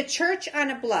it was a church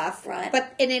on a bluff, right?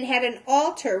 And it had an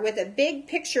altar with a big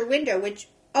picture window, which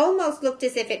almost looked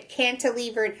as if it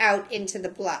cantilevered out into the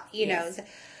bluff, you know.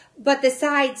 But the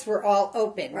sides were all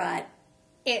open, right?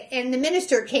 And the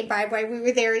minister came by while we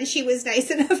were there, and she was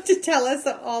nice enough to tell us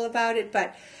all about it.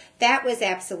 But that was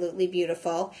absolutely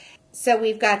beautiful. So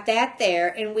we've got that there,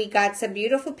 and we got some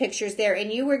beautiful pictures there.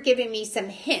 And you were giving me some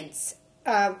hints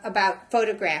about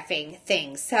photographing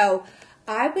things. So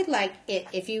I would like it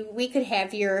if we could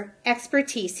have your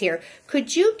expertise here.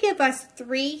 Could you give us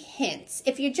 3 hints?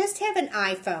 If you just have an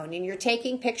iPhone and you're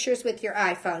taking pictures with your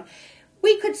iPhone,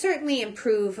 we could certainly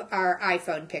improve our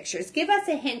iPhone pictures. Give us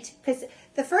a hint, because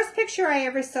the first picture I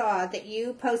ever saw that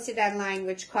you posted online,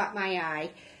 which caught my eye,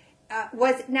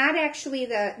 was not actually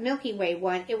the Milky Way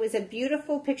one. It was a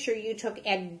beautiful picture you took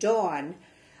at dawn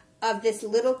of this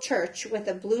little church with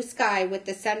a blue sky with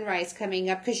the sunrise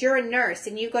coming up, because you're a nurse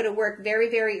and you go to work very,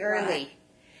 very early. Right.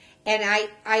 And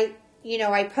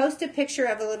I post a picture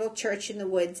of a little church in the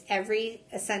woods every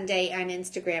Sunday on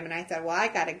Instagram, and I thought, well, I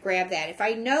got to grab that. If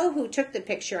I know who took the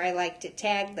picture, I like to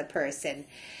tag the person.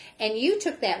 And you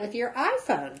took that with your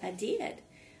iPhone. I did.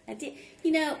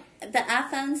 You know, the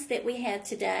iPhones that we have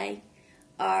today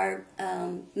are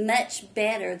much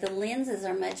better. The lenses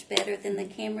are much better than the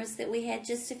cameras that we had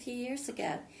just a few years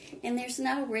ago. And there's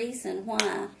no reason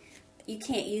why you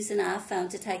can't use an iPhone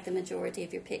to take the majority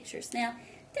of your pictures. Now,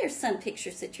 there's some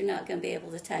pictures that you're not going to be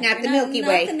able to take. Not the Milky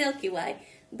Way. Not the Milky Way.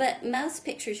 But most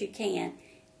pictures you can.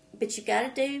 But you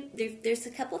got to do, there's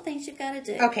a couple of things you've got to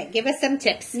do. Okay, give us some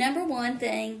tips. Number one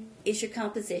thing is your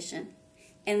composition.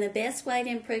 And the best way to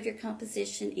improve your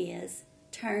composition is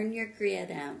turn your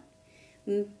grid on.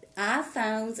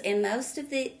 iPhones and most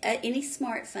of any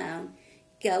smartphone,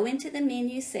 go into the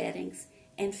menu settings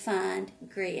and find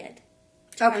grid.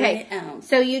 Turn it on.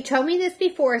 So you told me this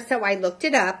before, so I looked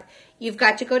it up. You've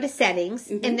got to go to settings,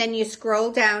 and then you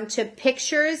scroll down to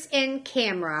pictures in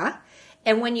camera.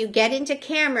 And when you get into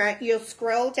camera, you'll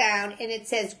scroll down and it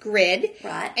says grid.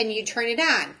 Right. And you turn it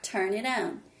on. Turn it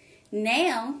on.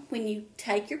 Now, when you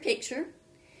take your picture,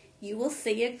 you will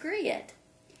see a grid.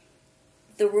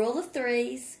 The rule of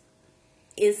threes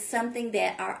is something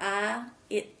that our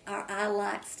eye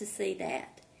likes to see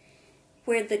that.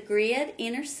 Where the grid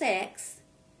intersects,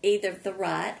 either the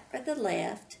right or the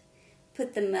left,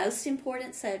 put the most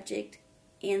important subject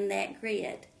in that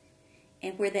grid,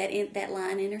 and where that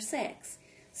line intersects.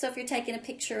 So if you're taking a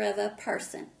picture of a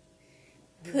person,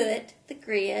 put the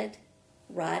grid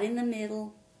right in the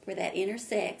middle where that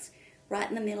intersects, right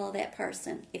in the middle of that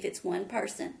person, if it's one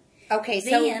person. Okay,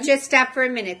 so just stop for a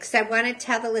minute, because I want to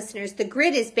tell the listeners, the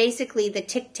grid is basically the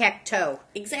tic-tac-toe.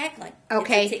 Exactly.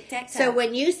 Okay, it's a tic-tac-toe. So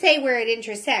when you say where it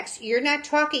intersects, you're not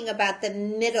talking about the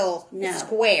middle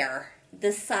square.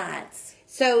 The sides.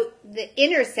 So the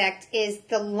intersect is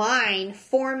the line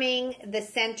forming the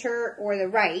center or the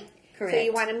right. Correct. So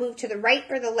you want to move to the right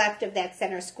or the left of that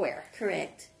center square.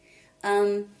 Correct.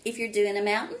 If you're doing a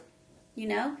mountain,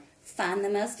 find the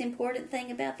most important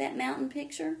thing about that mountain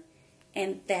picture,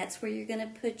 and that's where you're going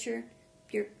to put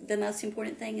the most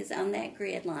important thing is on that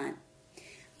grid line.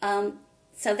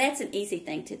 So that's an easy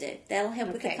thing to do. That'll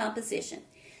help with the composition.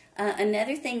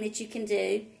 Another thing that you can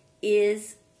do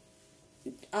is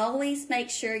always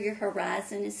make sure your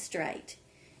horizon is straight.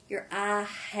 Your eye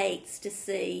hates to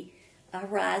see a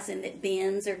horizon that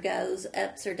bends or goes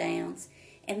ups or downs.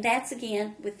 And that's,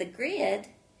 again, with the grid,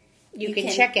 you can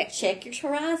check it. Check your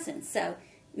horizon. So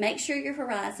make sure your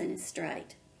horizon is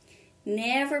straight.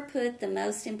 Never put the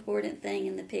most important thing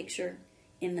in the picture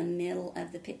in the middle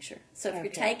of the picture. So if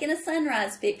you're taking a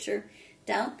sunrise picture,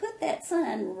 don't put that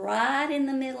sun right in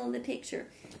the middle of the picture.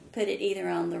 Put it either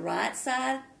on the right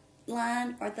side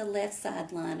line or the left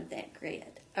side line of that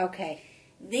grid. Okay.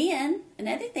 Then,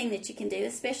 another thing that you can do,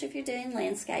 especially if you're doing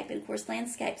landscape, and of course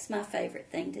landscape's my favorite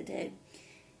thing to do,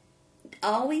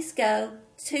 always go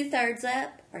 2/3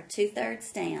 up or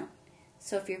 2/3 down.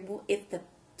 So if the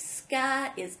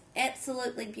sky is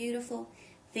absolutely beautiful,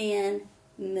 then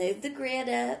move the grid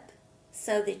up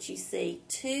so that you see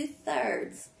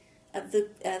 2/3 of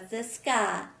the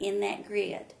sky in that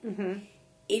grid. Mm-hmm.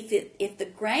 If the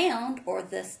ground or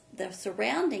the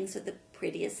surroundings are the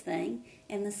prettiest thing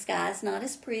and the sky is not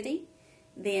as pretty,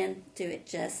 then do it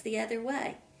just the other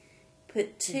way.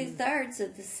 put 2/3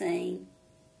 of the scene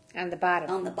On the bottom.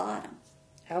 on the bottom.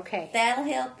 Okay. That'll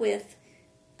help with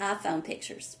iPhone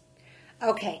pictures.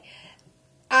 Okay.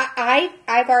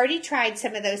 I've already tried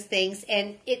some of those things,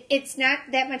 and it's not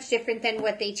that much different than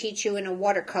what they teach you in a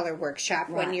watercolor workshop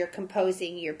when Right. you're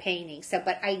composing your painting. So,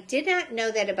 but I did not know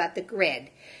that about the grid.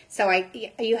 So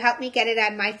you helped me get it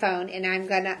on my phone, and I'm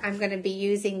gonna be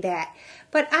using that.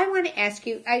 But I want to ask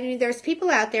you. I mean, there's people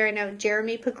out there. I know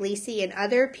Jeremy Puglisi and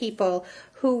other people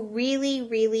who really,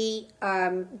 really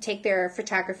take their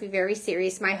photography very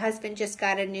serious. My husband just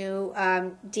got a new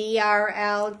DSLR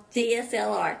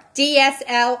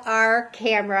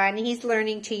camera, and he's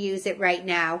learning to use it right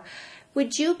now.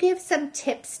 Would you give some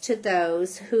tips to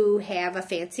those who have a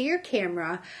fancier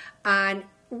camera on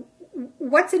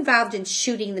what's involved in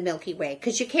shooting the Milky Way?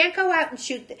 Because you can't go out and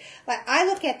shoot. I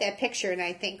look at that picture and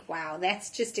I think, wow, that's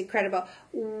just incredible.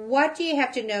 What do you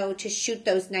have to know to shoot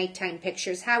those nighttime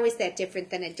pictures? How is that different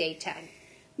than a daytime?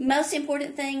 Most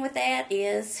important thing with that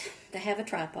is to have a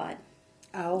tripod.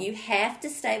 Oh. You have to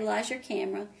stabilize your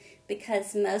camera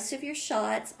because most of your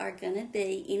shots are going to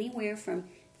be anywhere from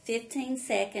 15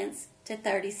 seconds to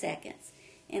 30 seconds.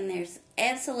 And there's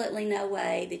absolutely no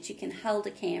way that you can hold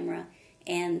a camera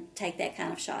and take that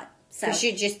kind of shot. Because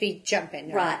you'd just be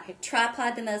jumping. Right.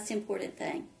 Tripod, the most important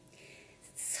thing.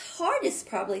 The hardest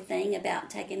probably thing about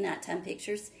taking nighttime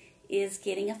pictures is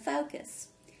getting a focus.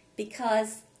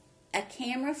 Because a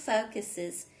camera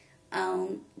focuses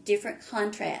on different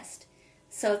contrast.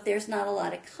 So if there's not a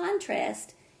lot of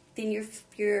contrast, then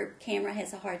your camera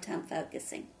has a hard time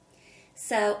focusing.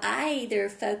 So I either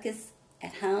focus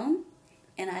at home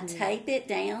and I tape it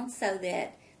down so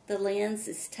that the lens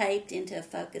is taped into a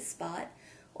focus spot,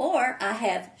 or I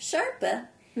have Sherpa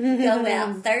go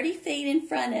out 30 feet in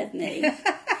front of me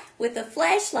with a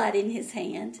flashlight in his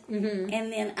hand, and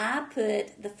then I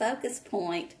put the focus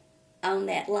point on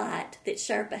that light that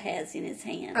Sherpa has in his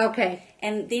hand. Okay.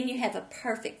 And then you have a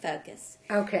perfect focus.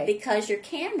 Okay. Because your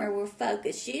camera will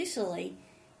focus usually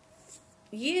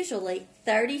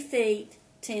 30 feet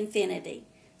to infinity.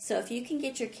 So if you can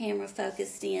get your camera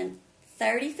focused in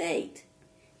 30 feet,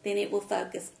 then it will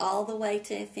focus all the way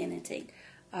to infinity.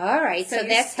 All right. So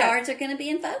your stars are going to be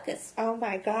in focus. Oh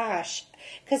my gosh.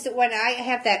 Because when I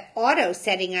have that auto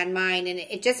setting on mine and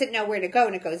it doesn't know where to go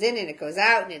and it goes in and it goes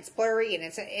out and it's blurry and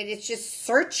it's just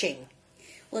searching.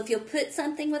 Well, if you'll put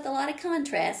something with a lot of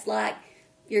contrast, like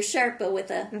your Sherpa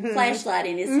with a flashlight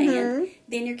in his hand,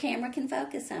 then your camera can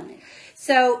focus on it.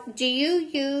 So do you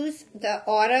use the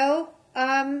auto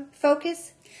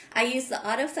focus? I use the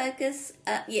autofocus.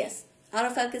 Yes.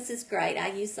 Autofocus is great. I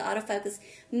use the autofocus.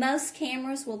 Most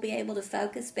cameras will be able to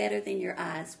focus better than your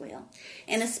eyes will.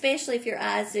 And especially if your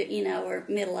eyes are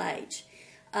middle age.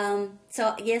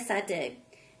 So, yes, I do.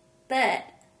 But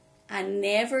I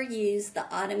never use the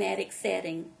automatic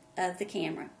setting of the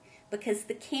camera because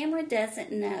the camera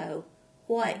doesn't know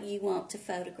what you want to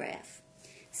photograph.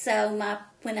 So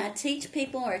when I teach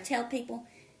people or tell people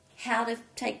how to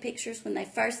take pictures when they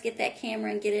first get that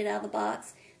camera and get it out of the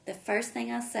box, the first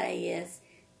thing I say is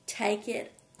take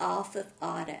it off of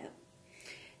auto.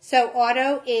 So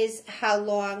auto is how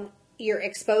long your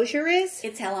exposure is?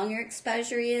 It's how long your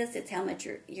exposure is. It's how much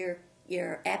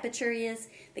your aperture is.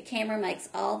 The camera makes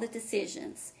all the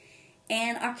decisions.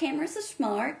 And our cameras are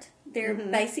smart. They're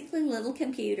basically little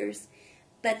computers,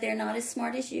 but they're not as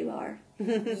smart as you are.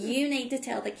 You need to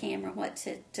tell the camera what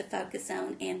to focus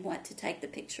on and what to take the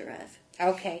picture of.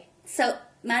 Okay. So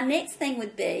my next thing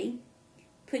would be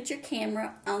put your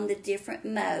camera on the different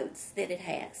modes that it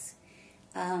has.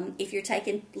 If you're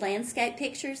taking landscape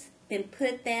pictures, then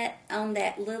put that on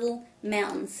that little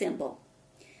mountain symbol.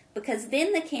 Because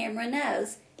then the camera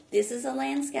knows this is a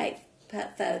landscape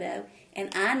photo,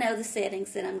 and I know the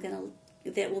settings that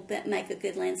that will make a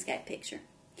good landscape picture.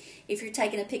 If you're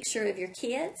taking a picture of your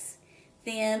kids,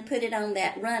 then put it on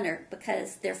that runner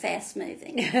because they're fast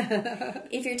moving.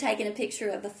 If you're taking a picture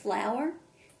of a flower,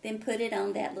 then put it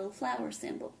on that little flower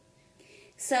symbol.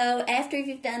 So after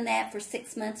you've done that for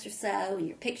 6 months or so and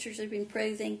your pictures are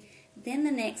improving, then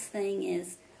the next thing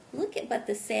is look at what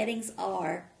the settings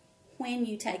are when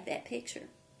you take that picture.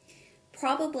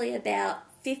 Probably about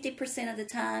 50% of the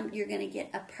time you're going to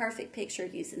get a perfect picture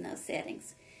using those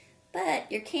settings.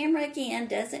 But your camera, again,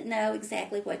 doesn't know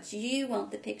exactly what you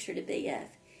want the picture to be of.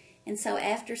 And so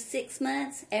after 6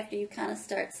 months, after you kind of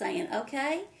start saying,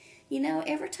 okay,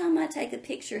 every time I take a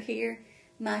picture here,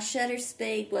 my shutter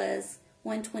speed was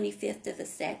 1/25 of a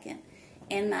second,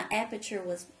 and my aperture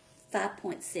was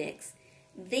 5.6.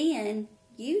 Then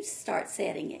you start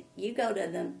setting it. You go to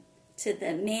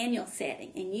the manual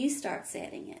setting, and you start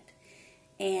setting it.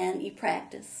 And you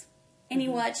practice. and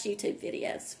you watch YouTube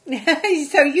videos.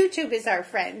 So YouTube is our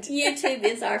friend. YouTube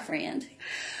is our friend.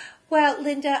 Well,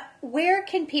 Linda, where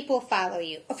can people follow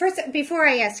you? First, before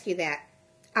I ask you that,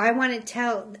 I want to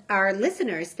tell our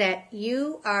listeners that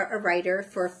you are a writer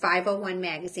for 501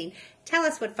 Magazine. Tell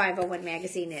us what 501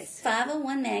 Magazine is.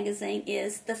 501 Magazine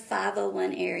is the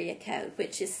 501 area code,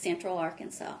 which is Central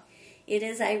Arkansas. It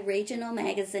is a regional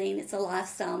magazine. It's a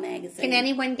lifestyle magazine. Can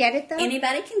anyone get it, though?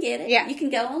 Anybody can get it. Yeah. You can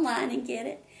go online and get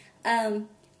it.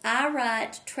 I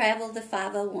write Travel the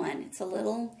 501. It's a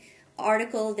little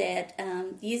article that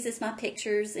uses my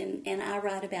pictures, and I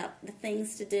write about the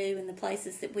things to do and the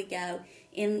places that we go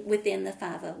within the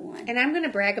 501. And I'm going to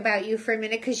brag about you for a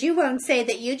minute, because you won't say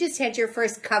that you just had your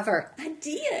first cover. I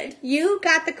did. You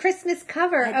got the Christmas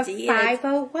cover of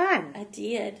 501. I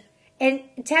did. And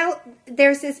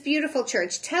there's this beautiful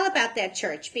church. Tell about that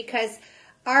church, because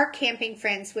our camping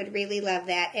friends would really love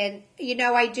that. And,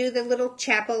 I do the little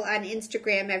chapel on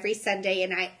Instagram every Sunday,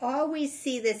 and I always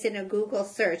see this in a Google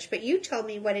search. But you told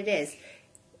me what it is.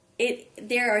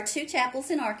 There are 2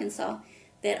 chapels in Arkansas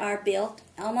that are built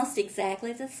almost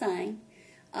exactly the same.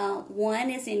 One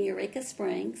is in Eureka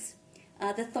Springs,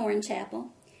 the Thorn Chapel.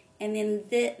 And then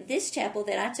this chapel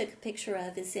that I took a picture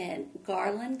of is in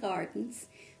Garland Gardens,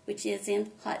 which is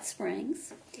in Hot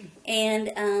Springs.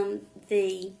 And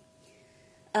the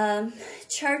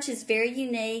church is very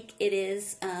unique. It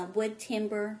is wood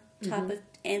timber, top of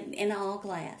and all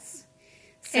glass.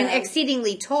 So, and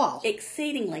exceedingly tall.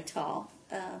 Exceedingly tall.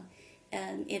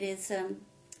 It is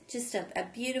just a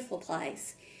beautiful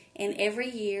place. And every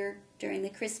year during the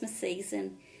Christmas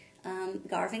season,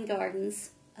 Garvin Gardens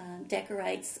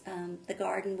decorates the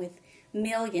garden with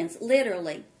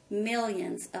literally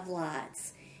millions of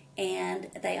lights. And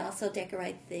they also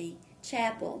decorate the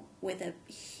chapel with a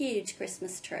huge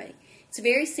Christmas tree. It's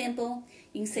very simple.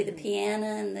 You can see the piano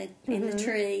and the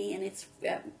tree, and it's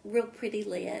real pretty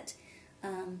lit.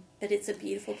 But it's a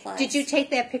beautiful place. Did you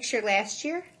take that picture last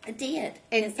year? I did.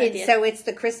 And, yes, I did. So it's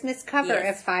the Christmas cover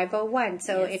Yes. of 501.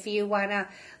 So Yes. if you want to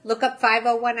look up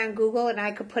 501 on Google, and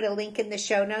I could put a link in the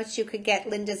show notes, you could get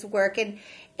Linda's work. And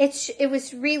it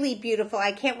was really beautiful.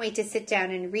 I can't wait to sit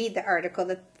down and read the article.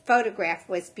 The photograph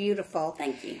was beautiful.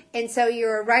 Thank you. And so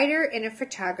you're a writer and a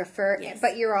photographer, Yes.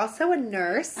 but you're also a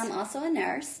nurse. I'm also a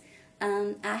nurse.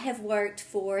 I have worked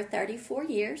for 34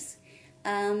 years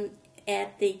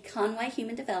at the Conway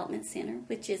Human Development Center,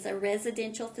 which is a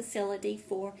residential facility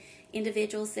for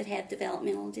individuals that have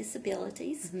developmental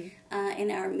disabilities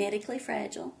and are medically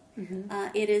fragile.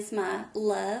 It is my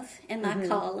love and my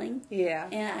calling. Yeah.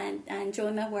 And I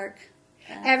enjoy my work.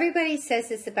 Everybody says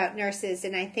this about nurses,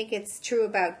 and I think it's true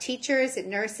about teachers and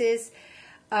nurses.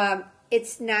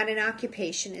 It's not an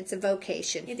occupation, it's a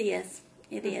vocation. It is.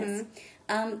 It is.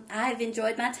 I've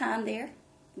enjoyed my time there,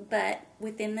 but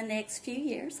within the next few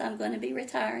years, I'm going to be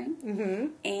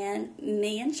retiring, and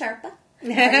me and Sherpa are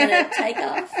going to take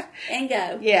off and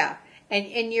go. Yeah,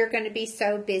 and you're going to be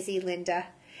so busy, Linda.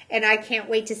 And I can't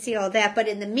wait to see all that. But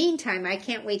in the meantime, I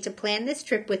can't wait to plan this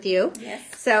trip with you. Yes.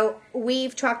 So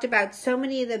we've talked about so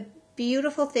many of the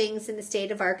beautiful things in the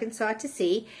state of Arkansas to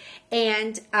see.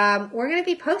 And we're going to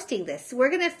be posting this. We're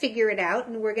going to figure it out,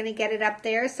 and we're going to get it up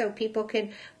there so people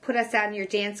can put us on your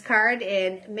dance card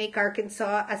and make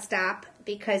Arkansas a stop,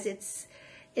 because it's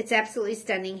absolutely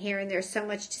stunning here, and there's so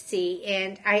much to see.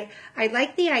 And I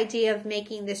like the idea of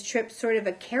making this trip sort of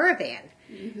a caravan.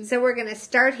 So we're going to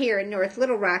start here in North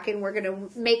Little Rock, and we're going to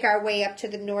make our way up to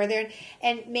the northern,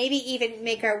 and maybe even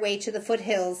make our way to the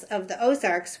foothills of the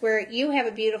Ozarks, where you have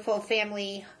a beautiful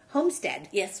family homestead.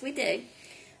 Yes, we do.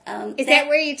 Is that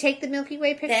where you take the Milky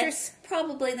Way pictures? That's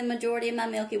probably the majority of my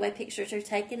Milky Way pictures are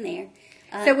taken there.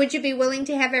 So would you be willing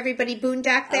to have everybody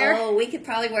boondock there? Oh, we could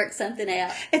probably work something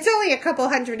out. It's only a couple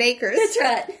 100 acres. That's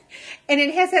right. And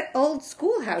it has that old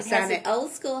schoolhouse on it. It has an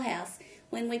old schoolhouse.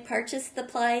 When we purchased the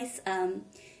place,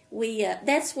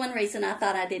 that's one reason I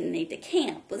thought I didn't need to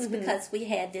camp, was because we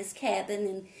had this cabin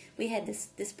and we had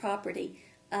this property.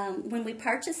 When we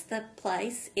purchased the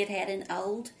place, it had an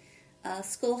old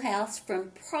schoolhouse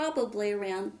from probably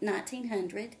around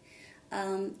 1900.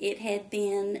 It had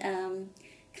been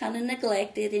kind of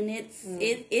neglected, and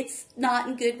it's not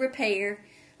in good repair,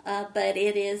 but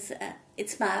it is.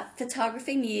 It's my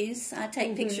photography muse. I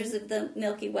take pictures of the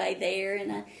Milky Way there,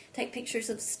 and I take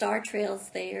pictures of star trails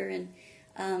there, and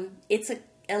it's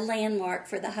a landmark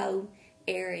for the whole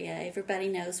area. Everybody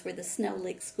knows where the Snow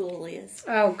Lick School is.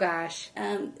 Oh, gosh.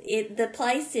 The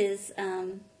place is,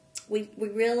 we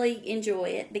really enjoy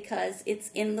it because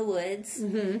it's in the woods.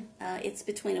 It's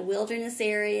between a wilderness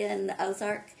area and the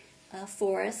Ozark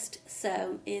forest,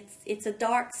 so it's a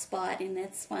dark spot, and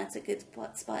that's why it's a good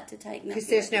spot to take. Because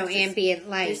there's no ambient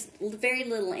light. There's very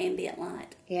little ambient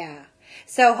light. Yeah.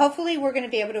 So hopefully we're going to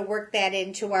be able to work that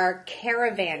into our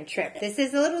caravan trip. This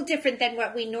is a little different than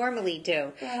what we normally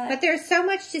do. Right. But there's so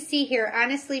much to see here.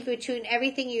 Honestly, between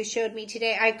everything you showed me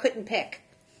today, I couldn't pick.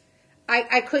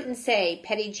 I couldn't say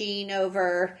Petit Jean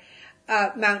over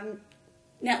Mount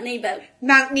Nebo.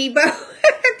 I'm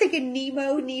thinking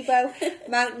Nebo.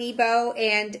 Mount Nebo.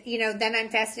 And, then I'm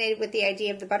fascinated with the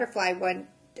idea of the butterfly one.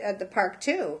 The park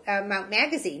too, Mount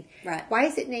Magazine. Right. Why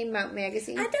is it named Mount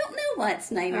Magazine? I don't know why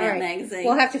it's named Mount Magazine.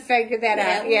 We'll have to figure that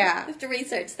out. We'll have to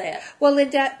research that. Well,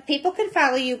 Linda, people can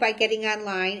follow you by getting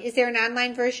online. Is there an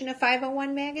online version of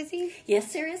 501 Magazine?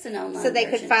 Yes, there is an online version. So they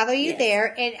could follow you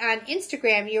there. And on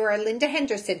Instagram, you are Linda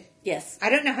Henderson. Yes. I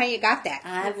don't know how you got that.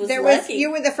 I was lucky. You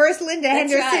were the first Linda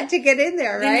Henderson to get in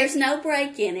there, right? And there's no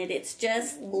break in it. It's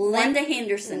just Linda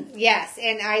Henderson. Yes,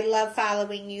 and I love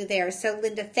following you there. So,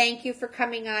 Linda, thank you for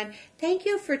coming on. Thank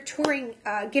you for touring,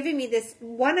 giving me this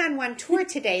one-on-one tour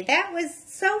today. That was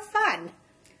so fun.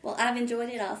 Well, I've enjoyed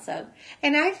it also.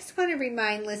 And I just want to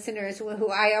remind listeners who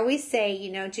I always say,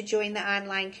 to join the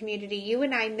online community. You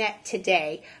and I met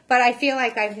today, but I feel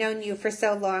like I've known you for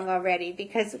so long already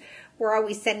because we're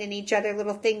always sending each other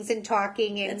little things and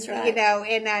talking and, that's right.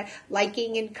 And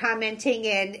liking and commenting.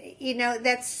 And,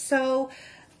 that's so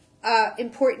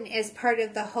important as part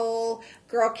of the whole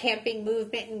girl camping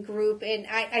movement and group. And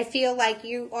I feel like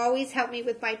you always help me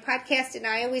with my podcast, and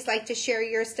I always like to share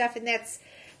your stuff. And that's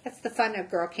the fun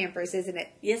of girl campers, isn't it?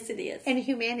 Yes, it is. And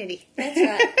humanity. That's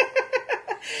right.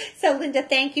 So, Linda,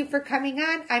 thank you for coming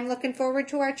on. I'm looking forward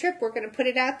to our trip. We're going to put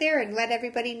it out there and let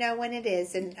everybody know when it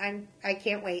is. And I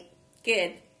can't wait.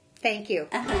 Good. Thank you.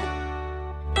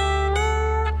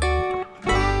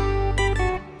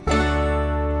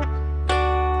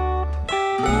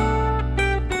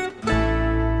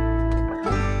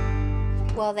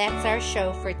 Well, that's our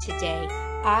show for today.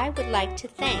 I would like to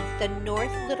thank the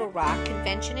North Little Rock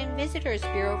Convention and Visitors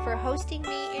Bureau for hosting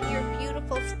me in your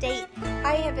beautiful state.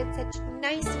 I have had such a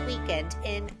nice weekend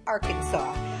in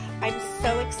Arkansas. I'm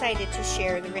so excited to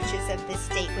share the riches of this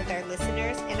state with our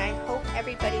listeners, and I hope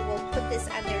everybody will put this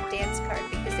on their dance card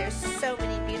because there's so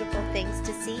many beautiful things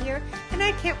to see here, and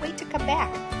I can't wait to come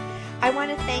back. I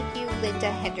want to thank you, Linda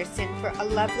Henderson, for a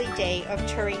lovely day of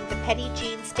touring the Petit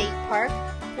Jean State Park,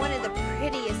 one of the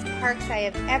prettiest parks I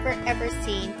have ever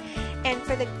seen, and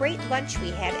for the great lunch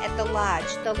we had at the lodge.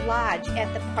 The lodge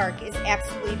at the park is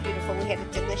absolutely beautiful. We had a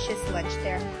delicious lunch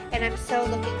there, and I'm so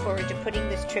looking forward to putting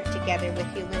this trip together with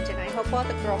you, Linda, and I hope all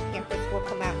the girl campers will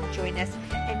come out and join us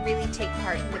and really take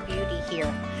part in the beauty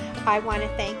here. I want to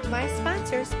thank my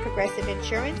sponsors, Progressive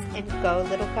Insurance and Go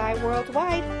Little Guy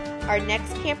Worldwide. Our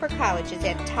next camper college is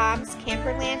at Tom's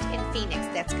Camperland in Phoenix.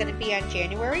 That's going to be on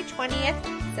January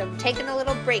 20th. So I'm taking a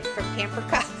little break from camper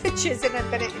colleges, and I'm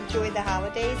going to enjoy the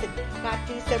holidays and not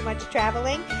do so much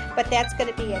traveling. But that's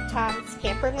going to be at Tom's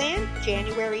Camperland,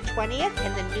 January 20th,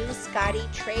 and the new Scotty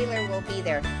trailer will be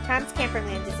there. Tom's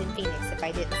Camperland is in Phoenix, if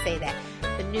I didn't say that.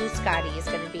 The new Scotty is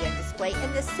going to be on display,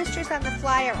 and the Sisters on the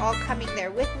Fly are all coming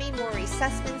there with me. Maury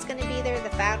Sussman's going to be there, the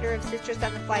founder of Sisters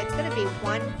on the Fly. It's going to be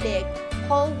one big,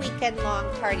 whole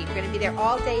weekend-long party. We're going to be there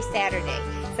all day Saturday,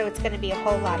 so it's going to be a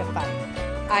whole lot of fun.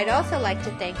 I'd also like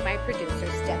to thank my producer,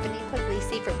 Stephanie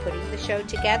Puglisi, for putting the show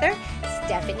together.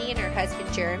 Stephanie and her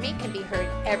husband, Jeremy, can be heard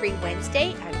every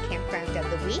Wednesday on Campground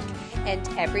of the Week and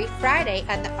every Friday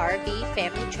on the RV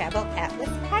Family Travel Atlas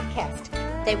podcast.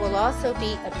 They will also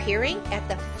be appearing at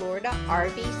the Florida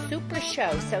RV Super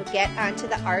Show, so get onto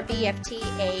the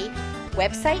RVFTA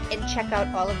website and check out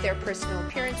all of their personal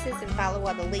appearances and follow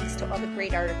all the links to all the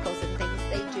great articles and things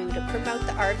they do to promote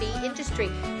the RV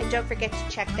industry. And don't forget to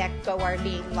check that Go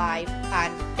RVing Live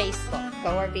on Facebook, Go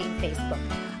RVing Facebook.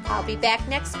 I'll be back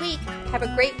next week. Have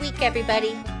a great week,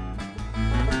 everybody.